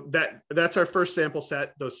 so that's our first sample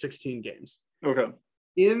set, those 16 games. Okay.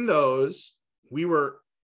 In those, we were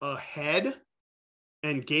ahead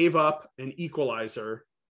and gave up an equalizer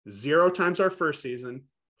 0 times our first season,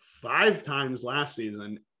 5 times last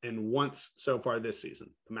season, and once so far this season,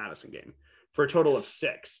 the Madison game, for a total of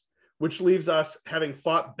 6, which leaves us having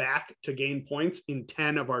fought back to gain points in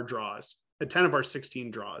 10 of our draws, 10 of our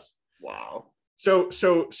 16 draws. Wow. So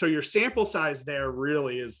your sample size there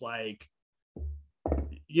really is like,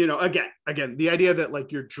 again, the idea that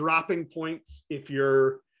like you're dropping points if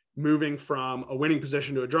you're moving from a winning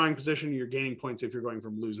position to a drawing position, you're gaining points if you're going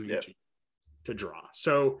from losing to draw.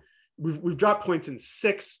 So we've dropped points in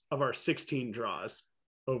 6 of our 16 draws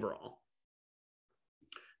overall.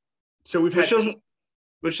 So we've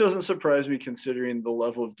which doesn't surprise me considering the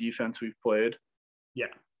level of defense we've played.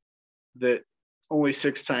 Yeah. That only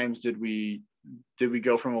 6 times did we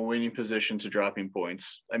go from a winning position to dropping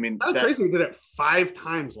points. I mean, that's crazy. We did it 5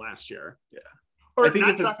 times last year. Yeah. Or I think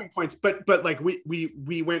not dropping points, but like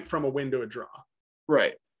we went from a win to a draw.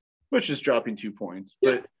 Right. Which is dropping 2 points.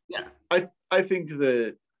 Yeah. But yeah. I think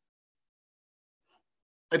that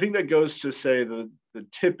goes to say that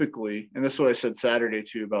typically, and this is what I said Saturday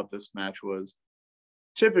too about this match, was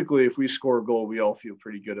typically if we score a goal, we all feel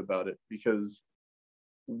pretty good about it because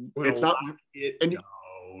it's not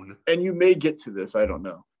and you may get to this, I don't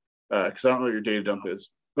know, because I don't know what your data dump is,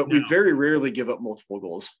 but we very rarely give up multiple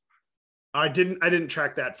goals. I didn't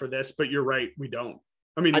track that for this, but you're right, we don't.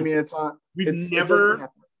 I mean it's not. We've never.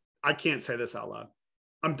 I can't say this out loud.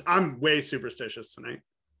 I'm way superstitious tonight.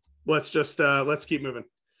 Let's keep moving.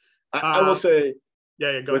 I will say,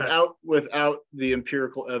 go ahead. Without the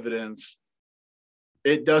empirical evidence,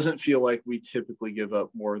 it doesn't feel like we typically give up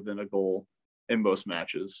more than a goal in most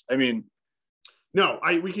matches. I mean, no,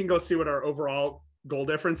 we can go see what our overall goal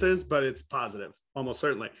difference is, but it's positive, almost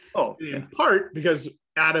certainly. Oh, in part because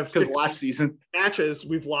last season matches,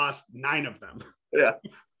 we've lost 9 of them. Yeah.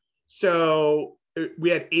 So we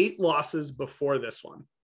had 8 losses before this one.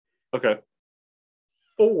 Okay.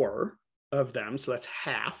 4 of them, so that's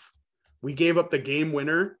half. We gave up the game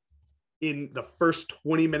winner in the first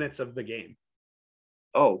 20 minutes of the game.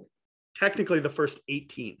 Oh. Technically the first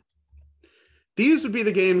 18. These would be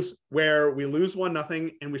the games where we lose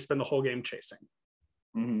 1-0 and we spend the whole game chasing.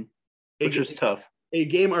 Mm-hmm. Which is tough. A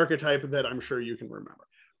game archetype that I'm sure you can remember.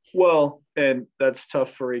 Well, and that's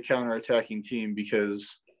tough for a counterattacking team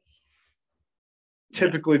because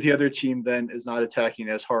typically the other team then is not attacking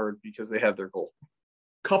as hard because they have their goal.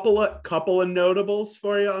 Couple of notables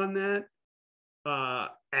for you on that.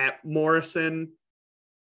 At Morrison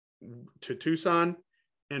to Tucson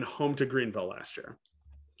and home to Greenville last year.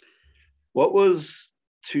 What was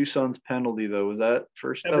Tucson's penalty though? Was that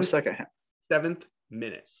first? Second half. 7th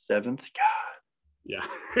minute. 7th. God. Yeah.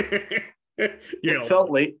 It felt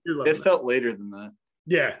late. It felt later than that.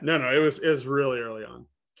 Yeah. No. It was really early on.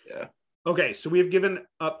 Yeah. Okay. So we have given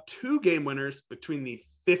up 2 game winners between the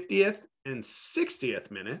 50th and 60th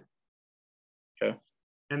minute. Okay.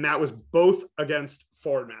 And that was both against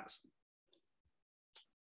Forward Madison.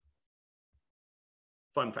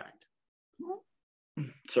 Fun fact.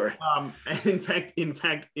 Sorry. In fact,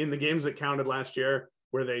 in the games that counted last year,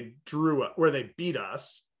 where they beat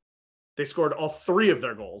us, they scored all 3 of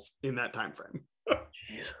their goals in that time frame.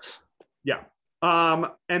 Jesus. Yeah.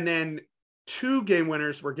 And then 2 game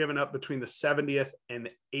winners were given up between the 70th and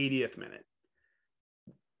the 80th minute.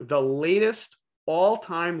 The latest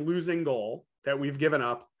all-time losing goal that we've given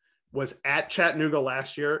up was at Chattanooga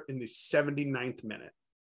last year in the 79th minute.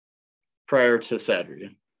 Prior to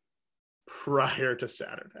Saturday.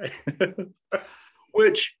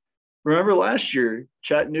 Which, remember last year,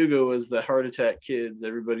 Chattanooga was the heart attack kids,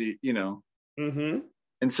 everybody, Mm-hmm.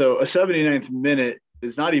 And so a 79th minute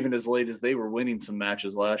is not even as late as they were winning some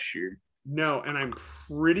matches last year. No, and I'm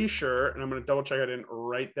pretty sure, and I'm going to double check, I didn't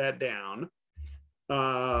write that down.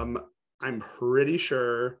 I'm pretty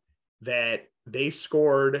sure that they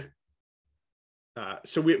scored.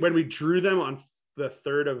 When we drew them on the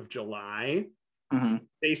 3rd of July, mm-hmm.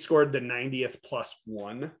 they scored the 90th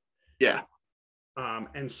 +1. Yeah.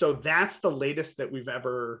 And so that's the latest that we've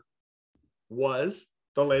ever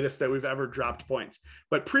dropped points.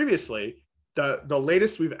 But previously, the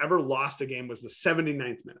latest we've ever lost a game was the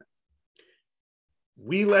 79th minute.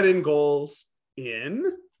 We let in goals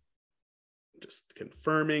in, just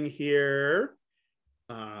confirming here,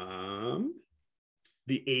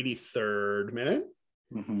 the 83rd minute.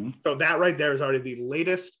 Mm-hmm. So that right there is already the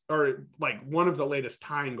latest, or like one of the latest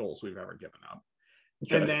tying goals we've ever given up.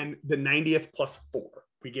 Okay. And then the 90th +4,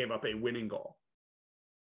 we gave up a winning goal.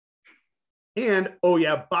 And, oh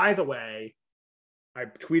yeah, by the way, I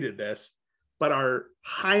tweeted this, but our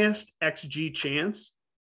highest XG chance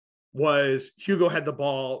was Hugo had the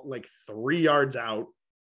ball like 3 yards out,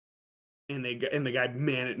 and the guy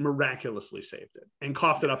miraculously saved it and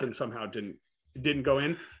coughed it up and somehow didn't go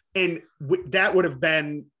in. And that would have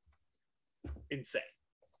been insane.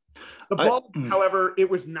 The ball, however, it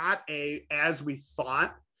was not as we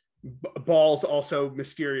thought. Balls also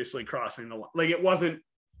mysteriously crossing the line. Like it wasn't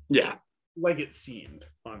like it seemed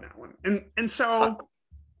on that one. And so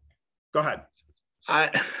go ahead.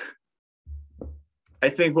 I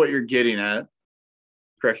think what you're getting at,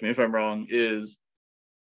 correct me if I'm wrong, is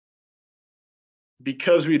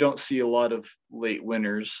because we don't see a lot of late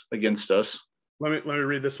winners against us. Let me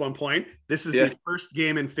read this one point. This is the first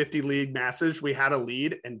game in 50 league matches we had a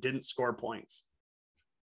lead and didn't score points.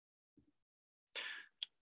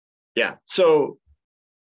 Yeah. So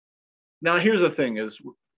now here's the thing is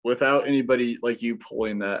without anybody like you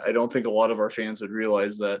pulling that, I don't think a lot of our fans would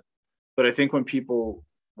realize that. But I think when people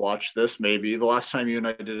watch this, maybe the last time you and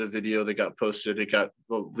I did a video that got posted, it got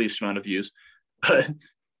the least amount of views.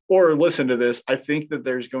 Or listen to this, I think that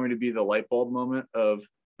there's going to be the light bulb moment of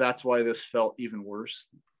that's why this felt even worse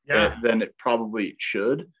than it probably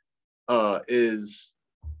should, is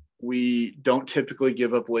we don't typically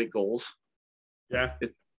give up late goals. Yeah.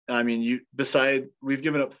 We've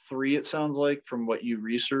given up 3, it sounds like, from what you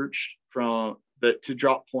researched from that to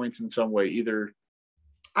drop points in some way, either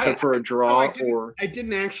for a draw or. I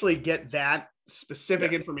didn't actually get that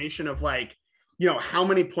specific information of like, how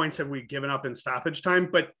many points have we given up in stoppage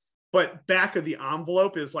time, but back of the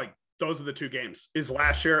envelope is like, those are the 2 games is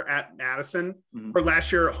last year at Madison or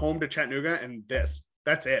last year at home to Chattanooga. And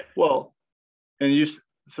that's it. Well, and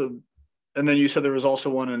then you said there was also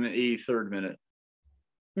one in the 83rd minute.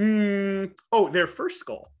 Their first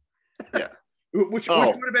goal. Yeah. which would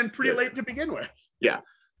have been pretty late to begin with. Yeah.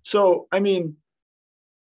 So, I mean,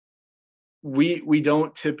 we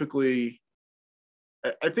don't typically,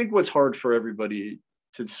 I think what's hard for everybody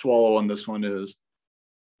to swallow on this one is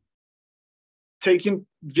getting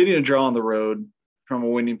a draw on the road from a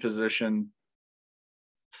winning position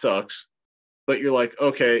sucks, but you're like,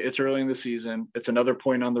 okay, it's early in the season. It's another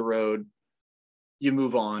point on the road. You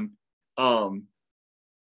move on.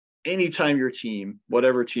 Anytime your team,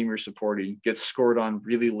 whatever team you're supporting, gets scored on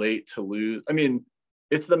really late to lose. I mean,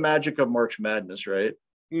 it's the magic of March Madness, right?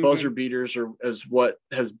 Mm-hmm. Buzzer beaters is what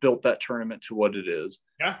has built that tournament to what it is.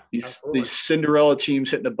 Yeah. These Cinderella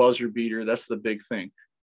teams hitting a buzzer beater, that's the big thing.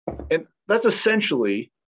 And that's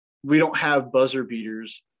essentially, we don't have buzzer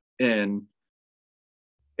beaters in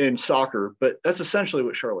soccer, but that's essentially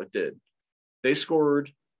what Charlotte did. They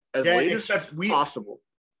scored as late as possible.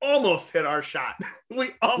 Almost hit our shot.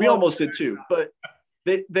 We almost did too, but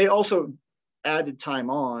they also added time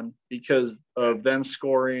on because of them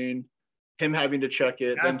scoring, him having to check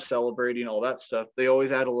it, them celebrating, all that stuff. They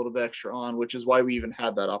always add a little bit extra on, which is why we even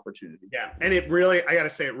had that opportunity. Yeah, and I gotta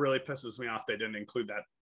say, it really pisses me off they didn't include that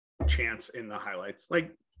chance in the highlights.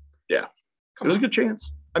 Like, yeah, it was a good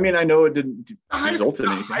chance. I mean, I know it didn't result in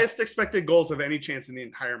anything. Highest expected goals of any chance in the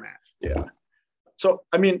entire match. Yeah. So,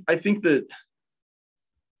 I mean, I think there's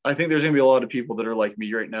going to be a lot of people that are like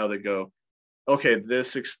me right now that go, okay,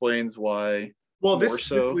 this explains why. Well, this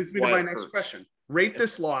leads me to my next question. Rate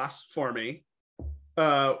this loss for me.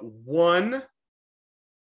 One,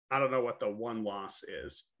 I don't know what the one loss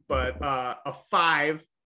is, but a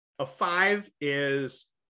 5 is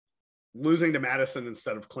losing to Madison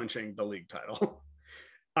instead of clinching the league title.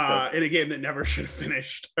 In a game that never should have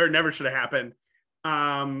finished or never should have happened.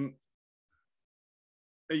 I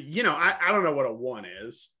don't know what a 1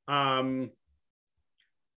 is. Well,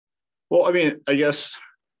 I mean, I guess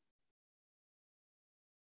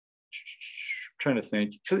trying to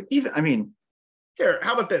think, because here,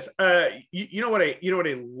 how about this? You know what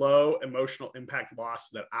a low emotional impact loss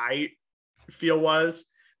that I feel was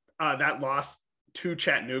that loss to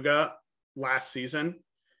Chattanooga last season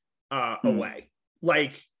away.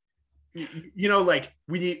 Like, like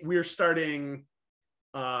we're starting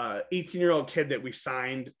 18-year-old kid that we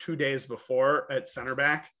signed 2 days before at center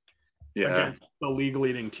back against the league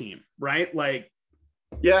leading team, right? Like,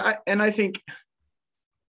 yeah, and I think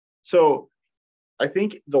so. I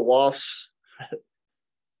think the loss,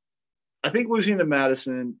 I think losing to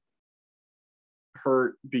Madison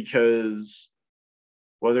hurt because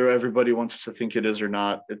whether everybody wants to think it is or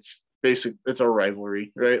not, it's a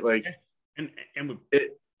rivalry, right? Like, and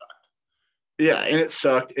it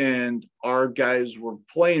sucked, and our guys were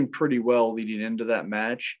playing pretty well leading into that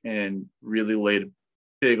match and really laid a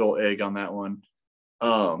big old egg on that one.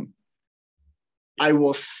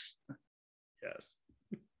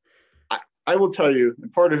 I will tell you,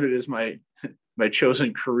 and part of it is my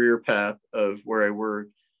chosen career path of where I work,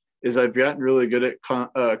 is I've gotten really good at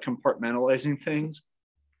compartmentalizing things.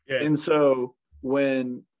 Yeah. And so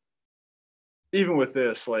even with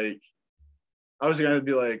this, like, I was going to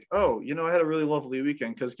be like, oh, I had a really lovely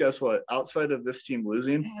weekend because guess what? Outside of this team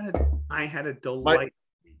losing, I had a delight.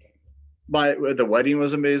 The wedding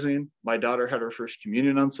was amazing. My daughter had her first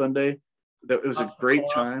communion on Sunday. It was a great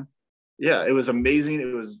time. Yeah, it was amazing.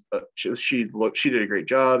 It was she did a great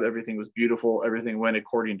job. Everything was beautiful. Everything went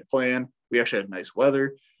according to plan. We actually had nice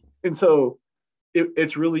weather, and so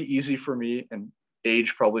it's really easy for me. And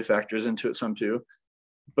age probably factors into it some too,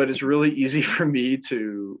 but it's really easy for me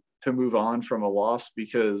to move on from a loss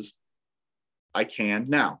because I can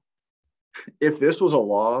now. If this was a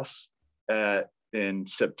loss in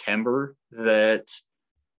September that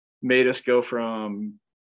made us go from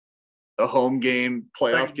a home game,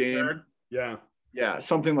 playoff game, yeah,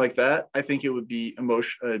 something like that, I think it would be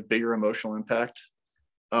a bigger emotional impact.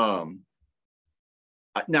 Now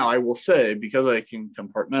I will say, because I can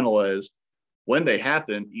compartmentalize, when they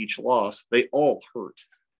happen, each loss, they all hurt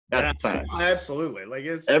at the time. Absolutely. Like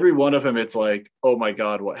every one of them, it's like, oh my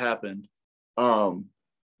God, what happened?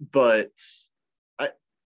 But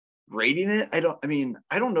rating it, I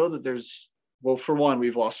don't know that there's, well, for one,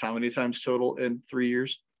 we've lost how many times total in 3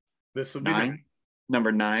 years? This would be 9.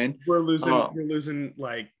 Number 9. We're losing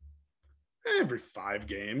like every 5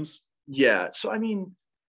 games. Yeah. So,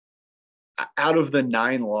 out of the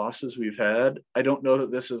 9 losses we've had, I don't know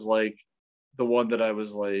that this is like the one that I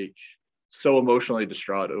was like so emotionally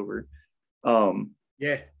distraught over.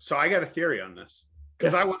 Yeah. So I got a theory on this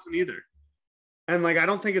because I wasn't either. And like, I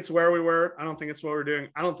don't think it's where we were. I don't think it's what we're doing.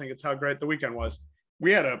 I don't think it's how great the weekend was.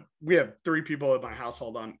 We have 3 people in my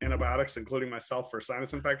household on antibiotics, including myself, for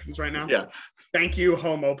sinus infections right now. Yeah. Thank you,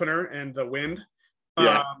 home opener and the wind.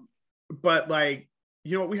 Yeah. But like,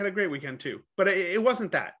 we had a great weekend too. But it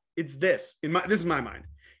wasn't that. It's this. This is my mind.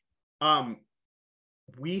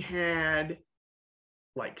 We had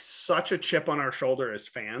like such a chip on our shoulder as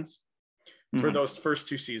fans for those first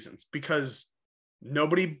 2 seasons because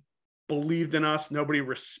nobody believed in us. Nobody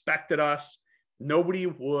respected us. Nobody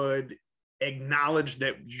would acknowledge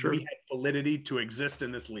that we had validity to exist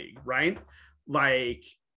in this league, right? Like,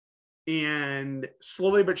 and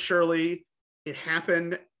slowly but surely it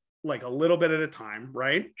happened like a little bit at a time,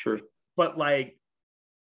 right? Sure. But like,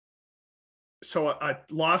 so a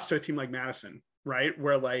loss to a team like Madison, right?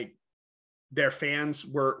 Where like their fans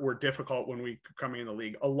were difficult when we were coming in the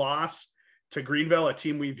league. A loss to Greenville, a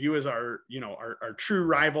team we view as our true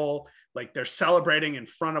rival. Like they're celebrating in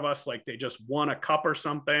front of us like they just won a cup or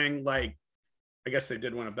something. Like, I guess they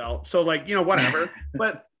did win a belt. So like, whatever.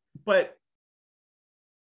 but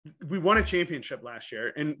we won a championship last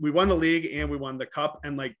year and we won the league and we won the cup.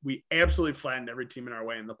 And like, we absolutely flattened every team in our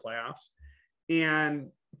way in the playoffs. And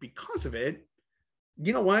because of it,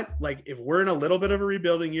 you know what? Like if we're in a little bit of a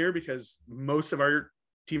rebuilding year because most of our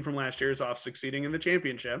team from last year is off succeeding in the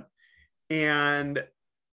championship, and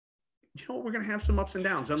we're going to have some ups and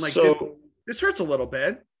downs. And like this hurts a little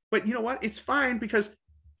bit, but you know what? It's fine because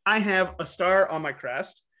I have a star on my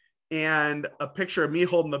crest and a picture of me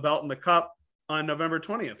holding the belt and the cup on November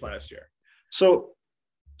 20th last year. So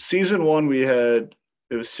season 1, it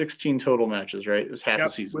was 16 total matches, right? It was half the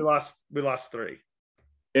season. We lost 3.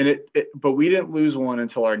 And but we didn't lose one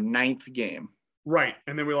until our 9th game. Right.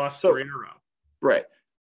 And then we lost 3 in a row. Right.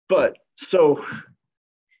 But so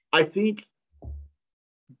I think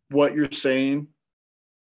what you're saying,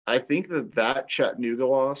 I think that Chattanooga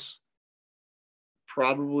loss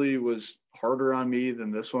probably was harder on me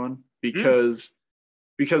than this one because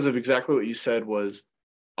of exactly what you said was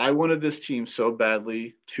I wanted this team so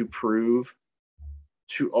badly to prove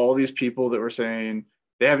to all these people that were saying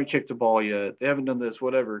they haven't kicked the ball yet, they haven't done this,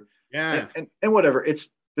 whatever. Yeah. And whatever. It's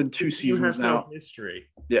been 2 seasons now. No history.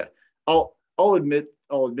 Yeah. I'll admit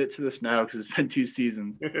to this now because it's been 2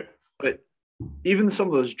 seasons. But even some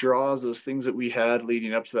of those draws, those things that we had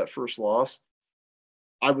leading up to that first loss,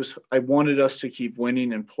 I wanted us to keep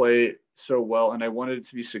winning and play so well, and I wanted it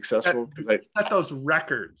to be successful because I set those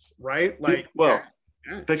records, right? Like,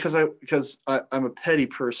 because I'm a petty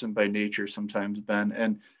person by nature sometimes, Ben,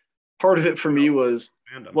 and part of it for me was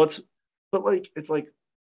it's like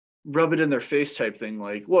rub it in their face type thing.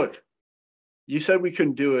 Like, look, you said we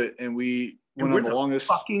couldn't do it, and we went on the longest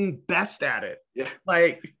fucking best at it. Yeah,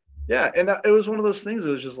 like and it was one of those things.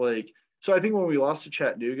 It was just like, so I think when we lost to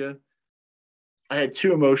Chattanooga, I had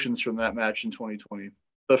 2 emotions from that match in 2020.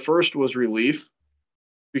 The first was relief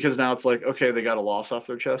because now it's like, okay, they got a loss off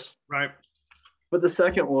their chest. Right. But the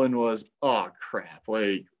second one was, oh crap,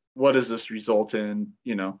 like what does this result in?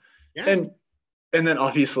 Yeah. And then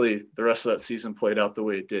obviously the rest of that season played out the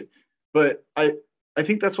way it did. But I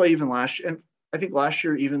think that's why even last year, and I think last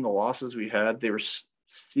year, even the losses we had, they were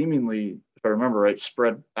seemingly, if I remember right,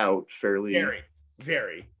 spread out fairly.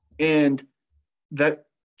 Very. And that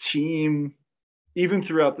team, even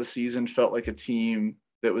throughout the season, felt like a team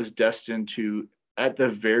that was destined to, at the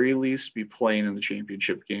very least, be playing in the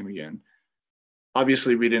championship game again.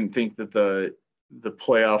 Obviously, we didn't think that the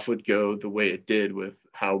playoff would go the way it did with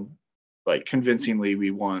how like convincingly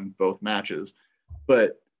we won both matches.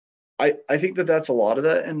 But I think that that's a lot of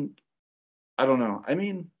that. And I don't know. I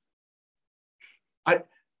mean,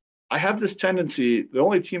 I have this tendency, the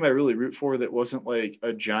only team I really root for that wasn't like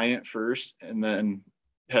a giant first and then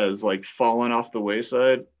has like fallen off the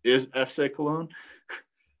wayside is FC Cologne.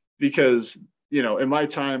 Because, you know, in my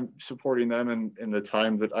time supporting them and in the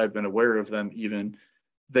time that I've been aware of them, even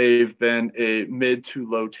they've been a mid to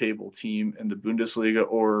low table team in the Bundesliga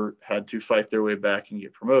or had to fight their way back and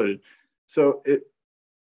get promoted. So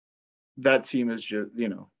that team is just, you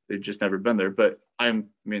know, they've just never been there. But I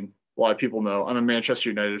mean, a lot of people know I'm a Manchester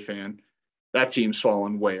United fan. That team's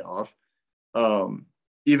fallen way off.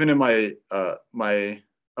 Even in my my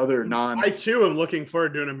other I too am looking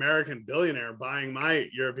forward to an American billionaire buying my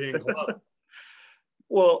European club.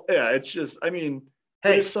 Well, yeah, it's just, I mean,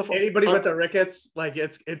 hey, anybody but the Ricketts, like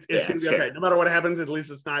it's gonna be okay. Fair. No matter what happens, at least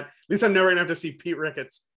it's not. At least I'm never gonna have to see Pete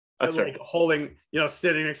Ricketts like holding, you know,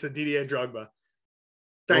 sitting next to Didier Drogba.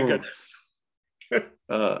 Thank goodness.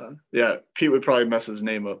 Yeah, Pete would probably mess his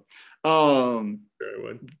name up. Sure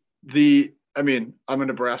would. I mean, I'm a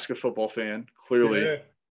Nebraska football fan. Clearly,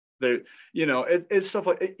 you know, it's stuff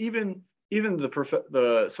like even some of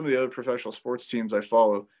the other professional sports teams I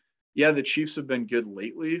follow. Yeah, the Chiefs have been good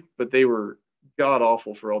lately, but they were god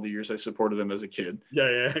awful for all the years I supported them as a kid.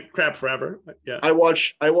 Yeah, crap forever. Yeah, I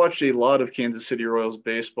watched a lot of Kansas City Royals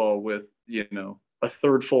baseball with, you know, a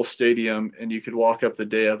third full stadium, and you could walk up the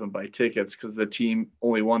day of and buy tickets because the team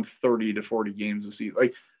only won 30 to 40 games a season.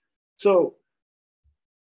 Like, so,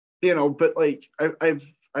 you know, but like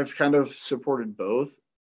I've kind of supported both,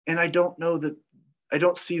 and I don't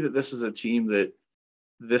see that this is a team that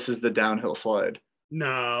this is the downhill slide.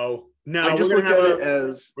 No. I just look at it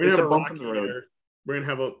as it's a bump in the road. Year. We're gonna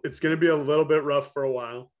have it's gonna be a little bit rough for a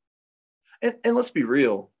while. And let's be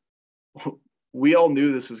real. We all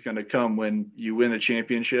knew this was going to come when you win a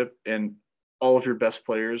championship and all of your best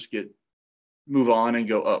players move on and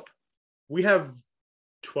go up. We have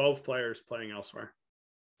 12 players playing elsewhere.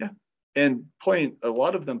 Yeah. And a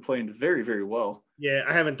lot of them playing very, very well. Yeah.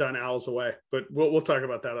 I haven't done Owls Away, but we'll talk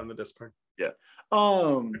about that on the Discord. Yeah.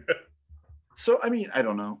 So, I mean, I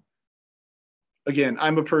don't know. Again,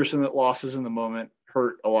 I'm a person that losses in the moment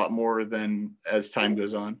hurt a lot more than as time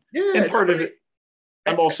goes on. Yeah. And part of it,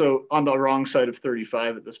 I'm also on the wrong side of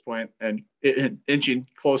 35 at this point and inching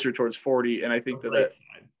closer towards 40. And I think that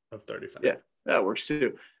side of 35. Yeah, that works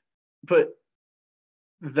too. But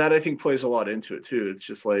that I think plays a lot into it too. It's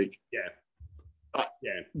just like,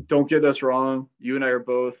 don't get us wrong. You and I are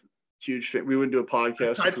both huge fan. We wouldn't do a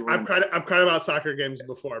podcast. I've cried about soccer games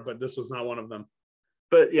before, but this was not one of them.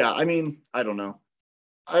 But yeah, I mean, I don't know.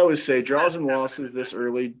 I always say draws and losses this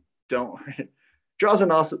early draws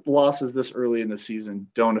and losses this early in the season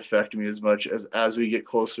don't affect me as much as we get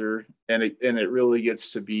closer and it really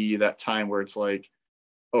gets to be that time where it's like,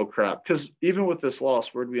 oh crap. Because even with this loss,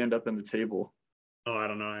 where'd we end up in the table? Oh, I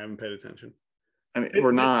don't know. I haven't paid attention. I mean,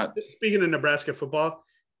 we're not. Speaking of Nebraska football,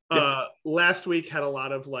 last week had a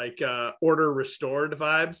lot of like order restored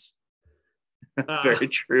vibes. Very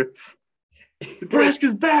true.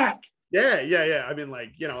 Nebraska's back. Yeah. I mean,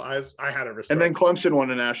 like, you know, I had a restored. And then Clemson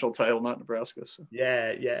won a national title, not Nebraska. So.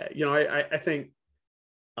 Yeah. You know, I think,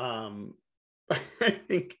 I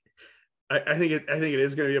think it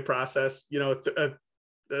is going to be a process. You know,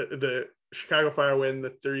 the Chicago Fire win,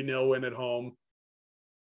 the 3-0 win at home,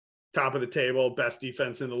 top of the table, best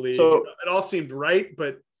defense in the league. So, it all seemed right,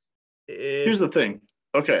 but here's the thing.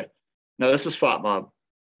 Okay, now this is FOT Mob.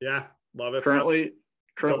 Yeah, love it. Currently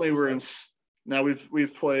we're in. Now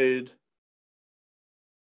we've played.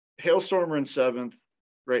 Hailstorm are in 7th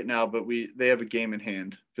right now, but they have a game in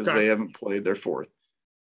hand because they haven't played their 4th.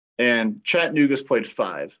 And Chattanooga's played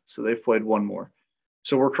 5, so they've played one more.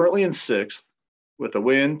 So we're currently in 6th with a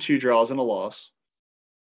win, 2 draws, and a loss.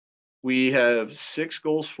 We have 6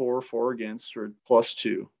 goals for, 4 against, or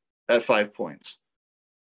 +2 at 5 points.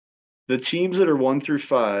 The teams that are 1 through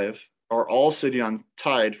 5 are all sitting on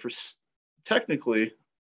tied for technically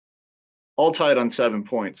all tied on 7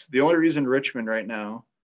 points. The only reason Richmond right now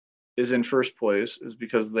is in first place is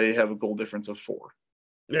because they have a goal difference of 4.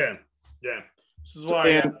 Yeah. This is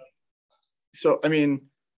why. So I mean,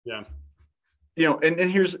 yeah. You know, and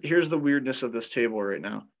here's the weirdness of this table right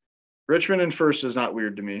now. Richmond in first is not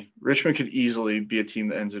weird to me. Richmond could easily be a team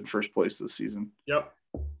that ends in first place this season. Yep.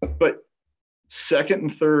 But Second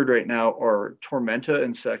and third right now are Tormenta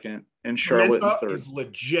in second and Charlotte in third. Is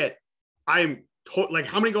legit. I'm like,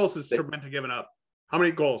 how many goals has Tormenta given up? How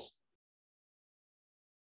many goals?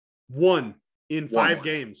 1 in 5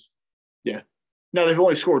 games. Yeah. Now they've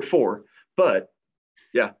only scored 4, but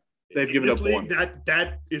yeah, they've given up league, 1.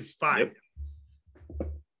 That is fine.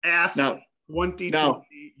 Yep. Ask now,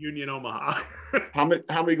 2020 Union Omaha. how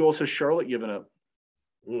many goals has Charlotte given up?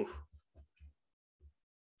 Oof.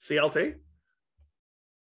 CLT?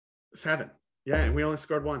 7. Yeah, and we only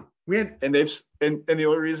scored 1. And the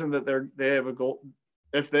only reason that they have a goal,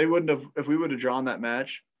 if we would have drawn that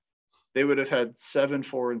match, they would have had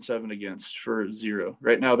 7-4 and 7 against for 0.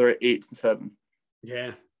 Right now they're at 8 and 7.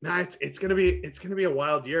 Yeah. No, it's gonna be a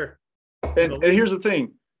wild year. And here's the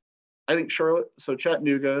thing. I think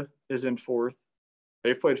Chattanooga is in 4th.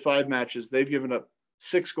 They've played 5 matches. They've given up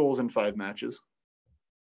 6 goals in 5 matches.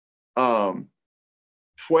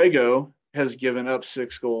 Fuego has given up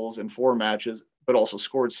 6 goals in 4 matches, but also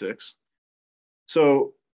scored 6.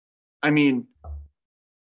 So, I mean,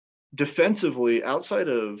 defensively, outside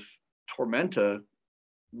of Tormenta,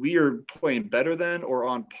 we are playing better than or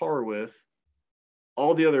on par with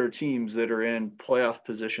all the other teams that are in playoff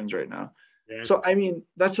positions right now. Yeah. So, I mean,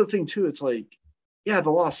 that's the thing too. It's like, yeah, the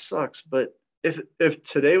loss sucks, but if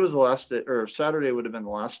today was the last day, or if Saturday would have been the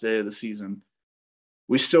last day of the season,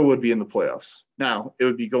 we still would be in the playoffs. Now it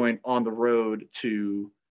would be going on the road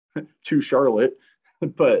to Charlotte,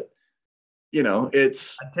 but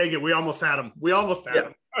it's. I take it. We almost had them.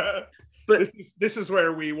 Them. But this is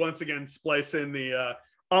where we once again splice in the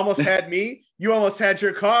almost had me. You almost had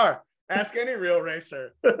your car. Ask any real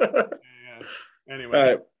racer. Yeah. Anyway, all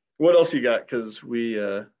right. What else you got? Because we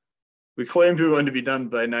claimed we wanted to be done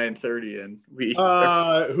by 9:30, and we.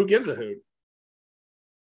 Who gives a hoot?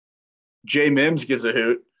 J Mims gives a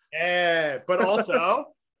hoot. Yeah, but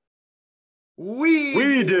also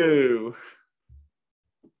we do.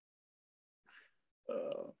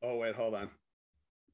 Oh wait, hold on.